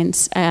limits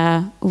women's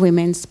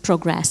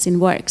progress in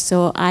work.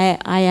 So I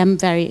am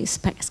very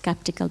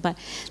skeptical, but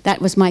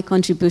that was my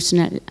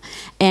contribution.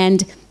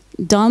 And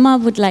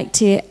Dalma would like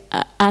to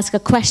ask a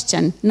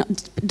question. No,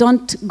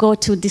 don't go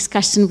to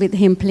discussion with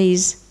him,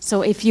 please.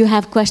 So if you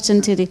have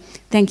question to the,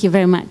 thank you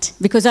very much,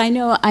 because I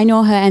know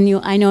her and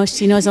I know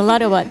she knows a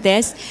lot about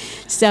this.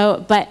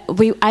 So, but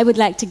I would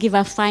like to give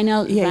a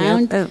final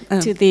round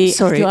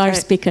to our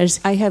speakers.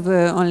 I have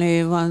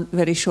only one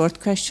very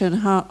short question.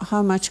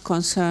 How much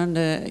concern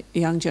the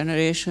young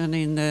generation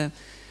in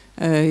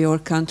your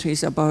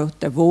countries about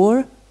the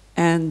war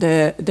and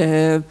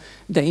the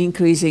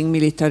increasing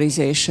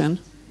militarization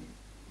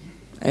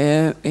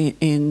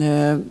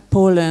in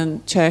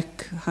Poland,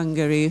 Czech,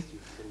 Hungary,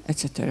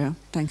 etc.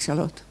 Thanks a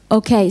lot.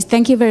 Okay,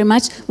 thank you very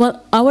much.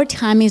 Well, our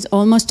time is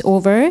almost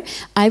over.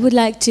 I would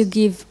like to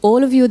give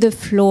all of you the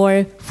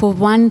floor for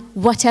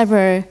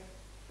whatever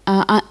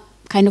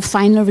kind of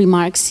final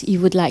remarks you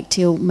would like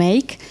to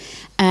make.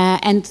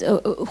 And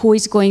who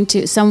is going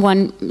to,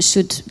 someone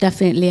should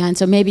definitely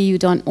answer. Maybe you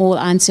don't all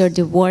answer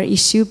the war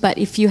issue, but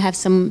if you have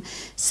some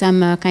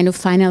kind of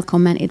final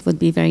comment, it would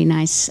be very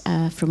nice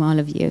from all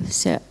of you.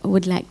 So who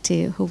would like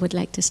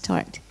to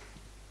start?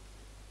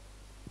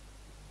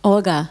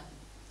 Olga.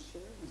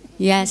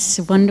 Yes,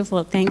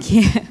 wonderful. Thank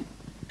you.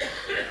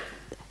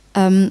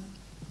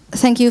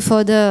 Thank you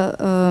for the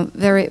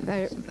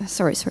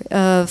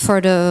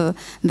for the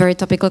very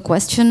topical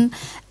question.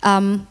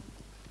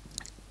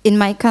 In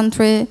my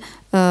country,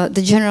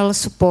 the general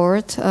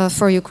support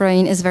for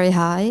Ukraine is very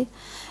high,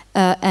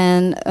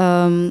 and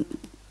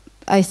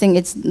I think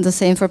it's the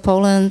same for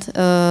Poland.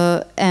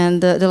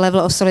 And the level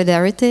of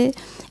solidarity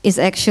is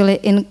actually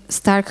in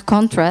stark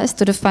contrast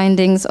to the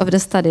findings of the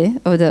study,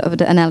 of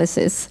the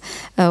analysis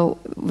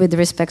with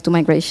respect to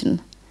migration.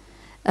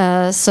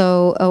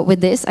 So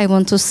with this, I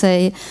want to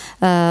say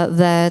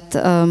that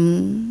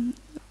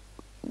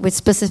with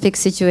specific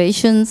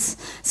situations,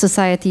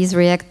 societies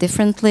react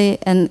differently,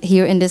 and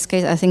here in this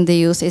case, I think the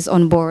youth is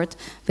on board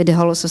with the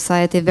whole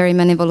society. Very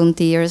many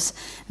volunteers,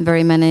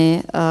 very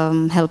many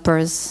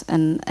helpers,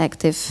 and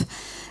active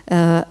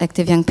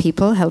young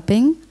people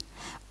helping.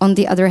 On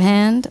the other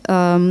hand,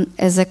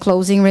 as a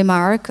closing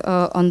remark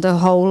on the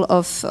whole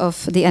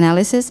of the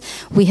analysis,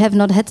 we have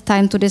not had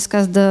time to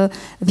discuss the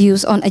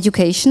views on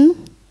education,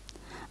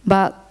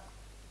 but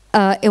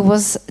it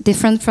was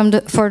different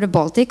for the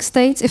Baltic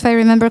states, if I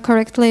remember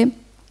correctly.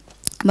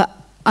 But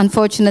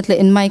unfortunately,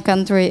 in my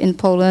country, in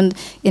Poland,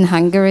 in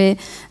Hungary,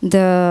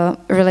 the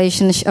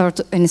relationship, or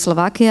in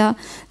Slovakia,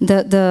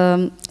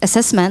 the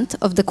assessment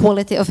of the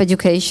quality of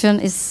education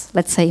is,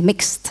 let's say,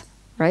 mixed,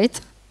 right?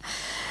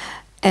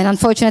 And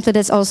unfortunately,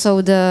 that's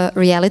also the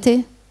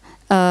reality.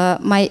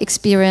 My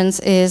experience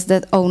is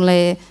that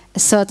only a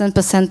certain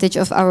percentage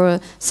of our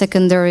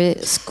secondary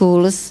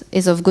schools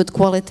is of good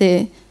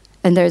quality,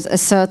 and there's a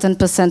certain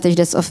percentage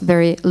that's of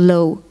very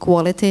low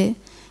quality.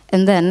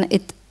 And then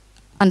it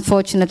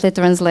unfortunately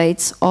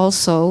translates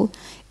also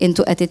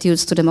into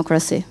attitudes to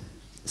democracy.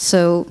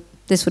 So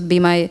this would be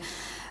my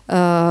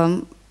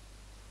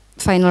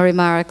final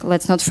remark.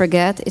 Let's not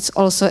forget, it's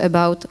also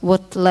about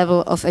what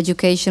level of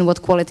education,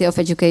 what quality of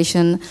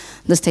education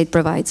the state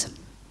provides.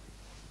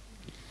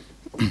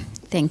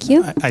 Thank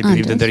you. I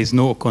believe that there is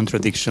no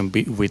contradiction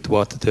with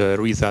what the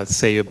results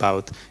say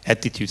about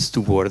attitudes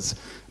towards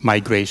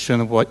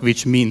migration,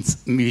 which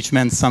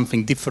meant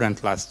something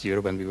different last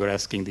year when we were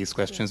asking these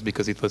questions,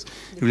 because it was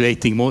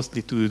relating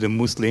mostly to the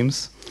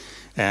Muslims.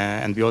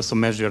 and we also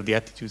measure the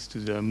attitudes to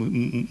the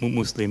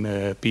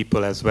Muslim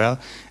people as well.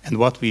 And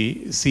what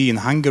we see in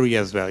Hungary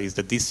as well is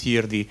that this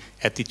year the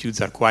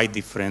attitudes are quite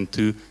different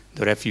to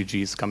the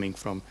refugees coming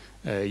from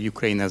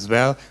Ukraine as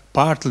well,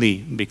 partly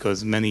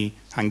because many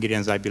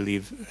Hungarians, I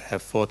believe,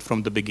 have thought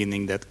from the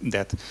beginning that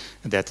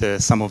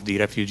some of the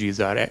refugees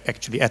are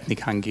actually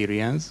ethnic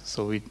Hungarians,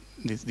 so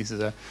this is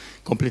a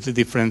completely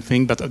different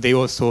thing, but they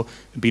also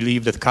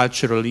believe that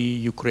culturally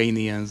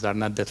Ukrainians are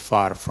not that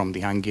far from the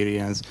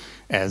Hungarians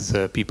as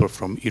people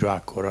from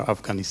Iraq or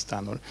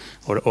Afghanistan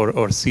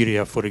or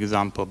Syria, for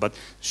example. But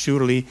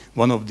surely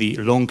one of the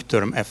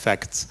long-term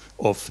effects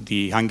of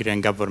the Hungarian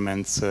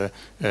government's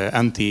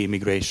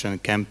anti-immigration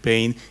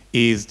campaign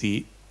is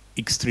the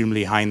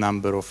extremely high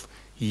number of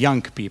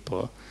young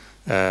people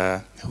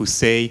who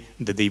say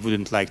that they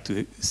wouldn't like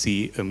to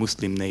see a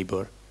Muslim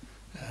neighbor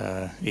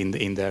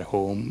in their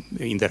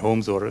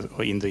homes or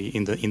in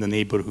the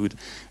neighborhood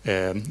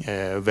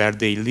where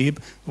they live,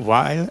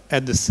 while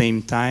at the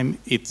same time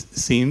it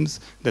seems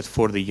that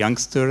for the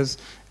youngsters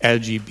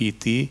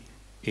LGBT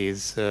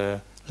is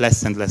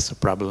less and less a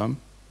problem.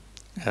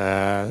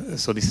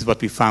 So this is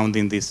what we found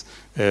in this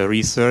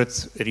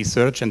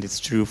research, and it's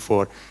true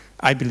for,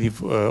 I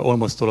believe,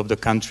 almost all of the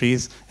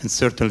countries, and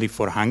certainly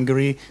for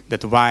Hungary,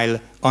 that while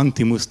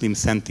anti-Muslim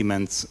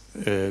sentiments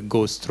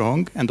go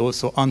strong, and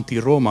also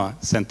anti-Roma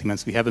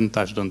sentiments, we haven't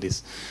touched on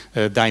this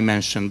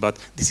dimension, but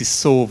this is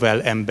so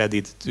well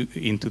embedded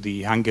into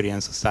the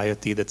Hungarian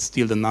society that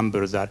still the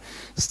numbers are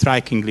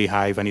strikingly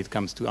high when it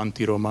comes to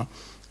anti-Roma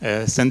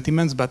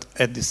sentiments, but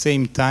at the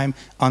same time,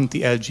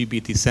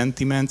 anti-LGBT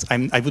sentiments,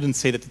 I wouldn't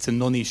say that it's a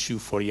non-issue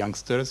for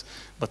youngsters,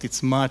 but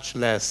it's much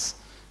less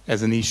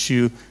as an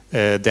issue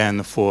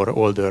than for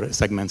older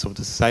segments of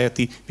the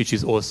society, which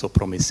is also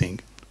promising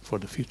for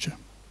the future.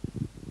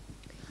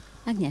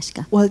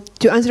 Agnieszka. Well,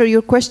 to answer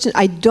your question,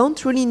 I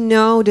don't really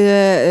know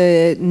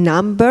the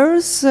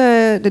numbers,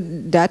 the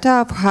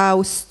data of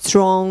how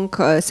strong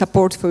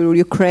support for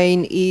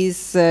Ukraine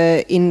is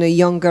in the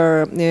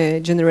younger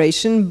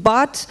generation,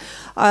 but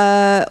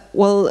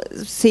well,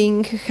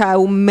 seeing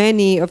how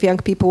many of young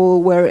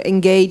people were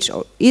engaged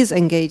or is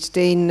engaged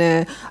in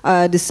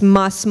this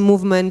mass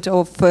movement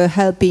of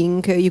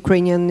helping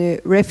Ukrainian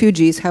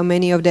refugees, how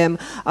many of them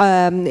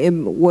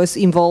was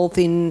involved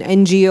in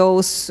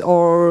NGOs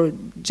or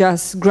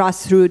just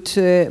grassroots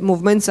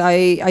movements,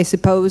 I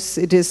suppose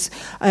it is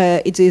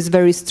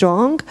very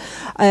strong.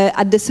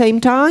 At the same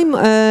time,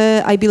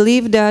 I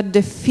believe that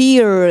the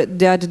fear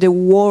that the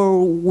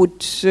war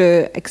would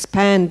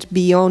expand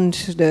beyond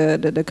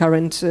the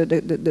current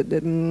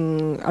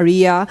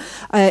area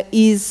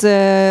is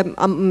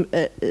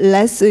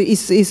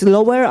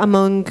lower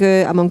among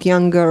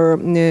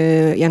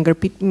younger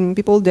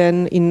people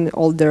than in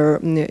older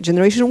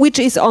generation, which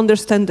is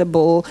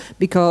understandable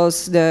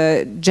because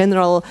the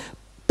general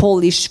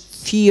Polish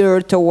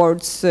fear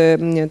towards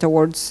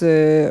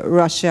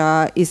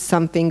Russia is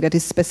something that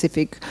is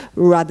specific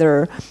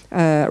rather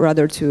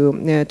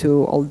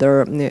to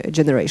older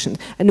generation.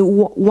 And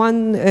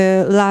one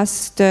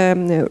last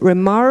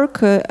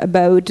remark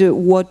about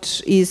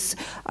what is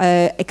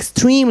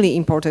extremely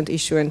important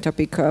issue and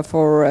topic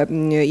for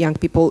young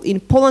people in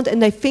Poland,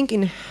 and I think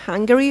in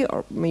Hungary,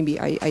 or maybe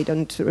I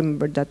don't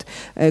remember that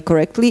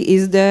correctly,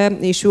 is the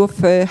issue of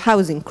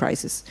housing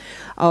crisis,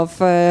 of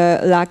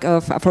lack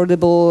of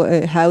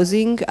affordable housing.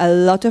 A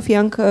lot of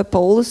young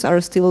Poles are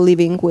still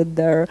living with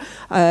their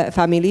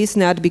families,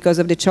 not because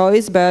of the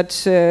choice, but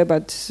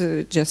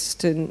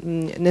just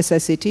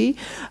necessity.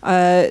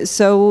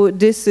 So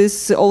this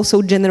is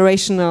also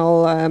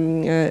generational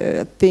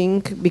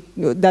thing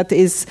that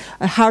is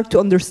hard to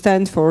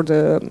understand for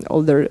the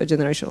older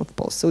generation of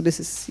Poles. So this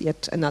is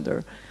yet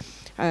another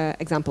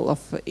example of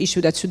issue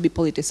that should be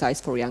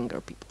politicized for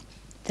younger people.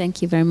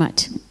 Thank you very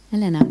much.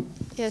 Elena.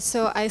 Yeah,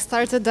 so I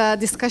started the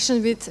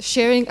discussion with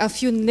sharing a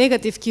few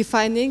negative key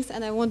findings,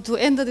 and I want to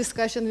end the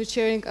discussion with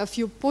sharing a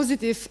few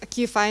positive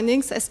key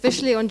findings,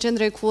 especially on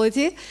gender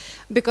equality,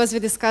 because we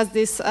discussed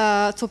this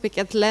topic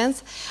at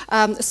length.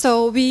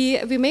 So we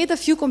made a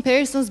few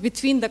comparisons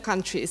between the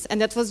countries,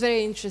 and that was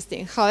very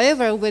interesting.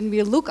 However, when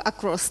we look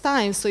across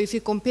time, so if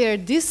you compare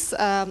this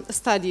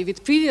study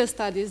with previous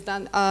studies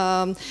done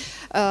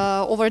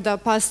over the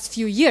past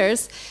few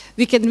years,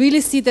 we can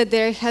really see that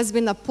there has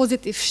been a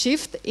positive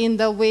shift in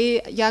the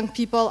way young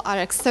people are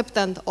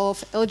acceptant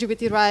of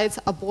LGBT rights,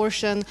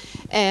 abortion,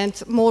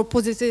 and more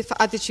positive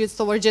attitudes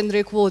toward gender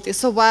equality.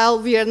 So while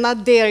we are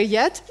not there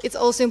yet, it's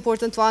also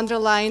important to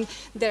underline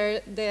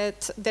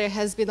that there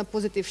has been a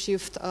positive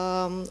shift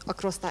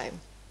across time.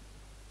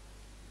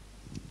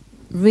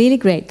 Really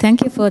great.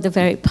 Thank you for the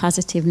very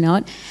positive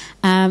note,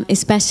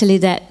 especially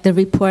that the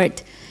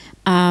report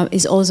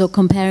is also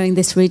comparing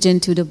this region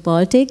to the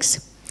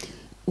Baltics,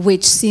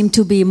 which seem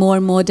to be more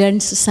modern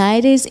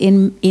societies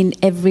in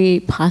every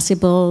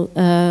possible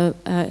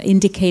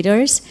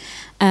indicators.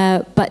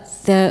 But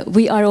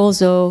we are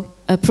also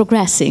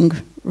progressing,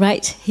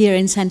 right, here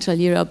in Central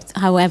Europe.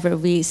 However,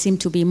 we seem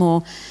to be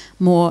more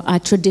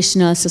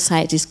traditional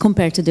societies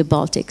compared to the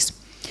Baltics.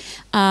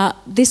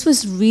 This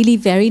was really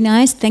very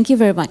nice. Thank you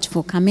very much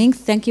for coming.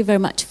 Thank you very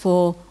much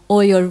for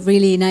all your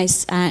really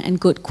nice and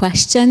good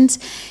questions.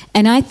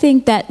 And I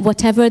think that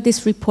whatever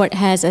this report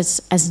has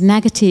as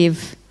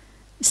negative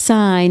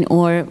sign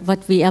or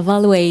what we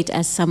evaluate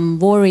as some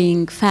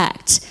worrying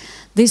facts,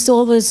 this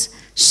always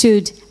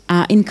should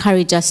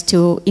encourage us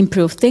to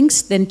improve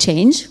things, then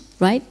change,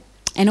 right?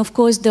 And of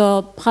course,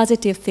 the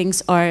positive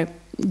things are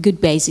good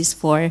basis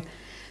for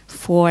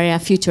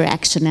future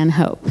action and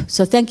hope.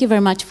 So thank you very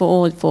much for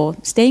all for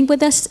staying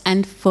with us,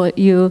 and for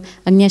you,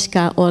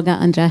 Agnieszka, Olga,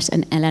 András,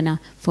 and Elena,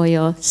 for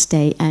your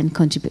stay and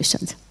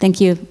contributions. Thank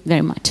you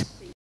very much.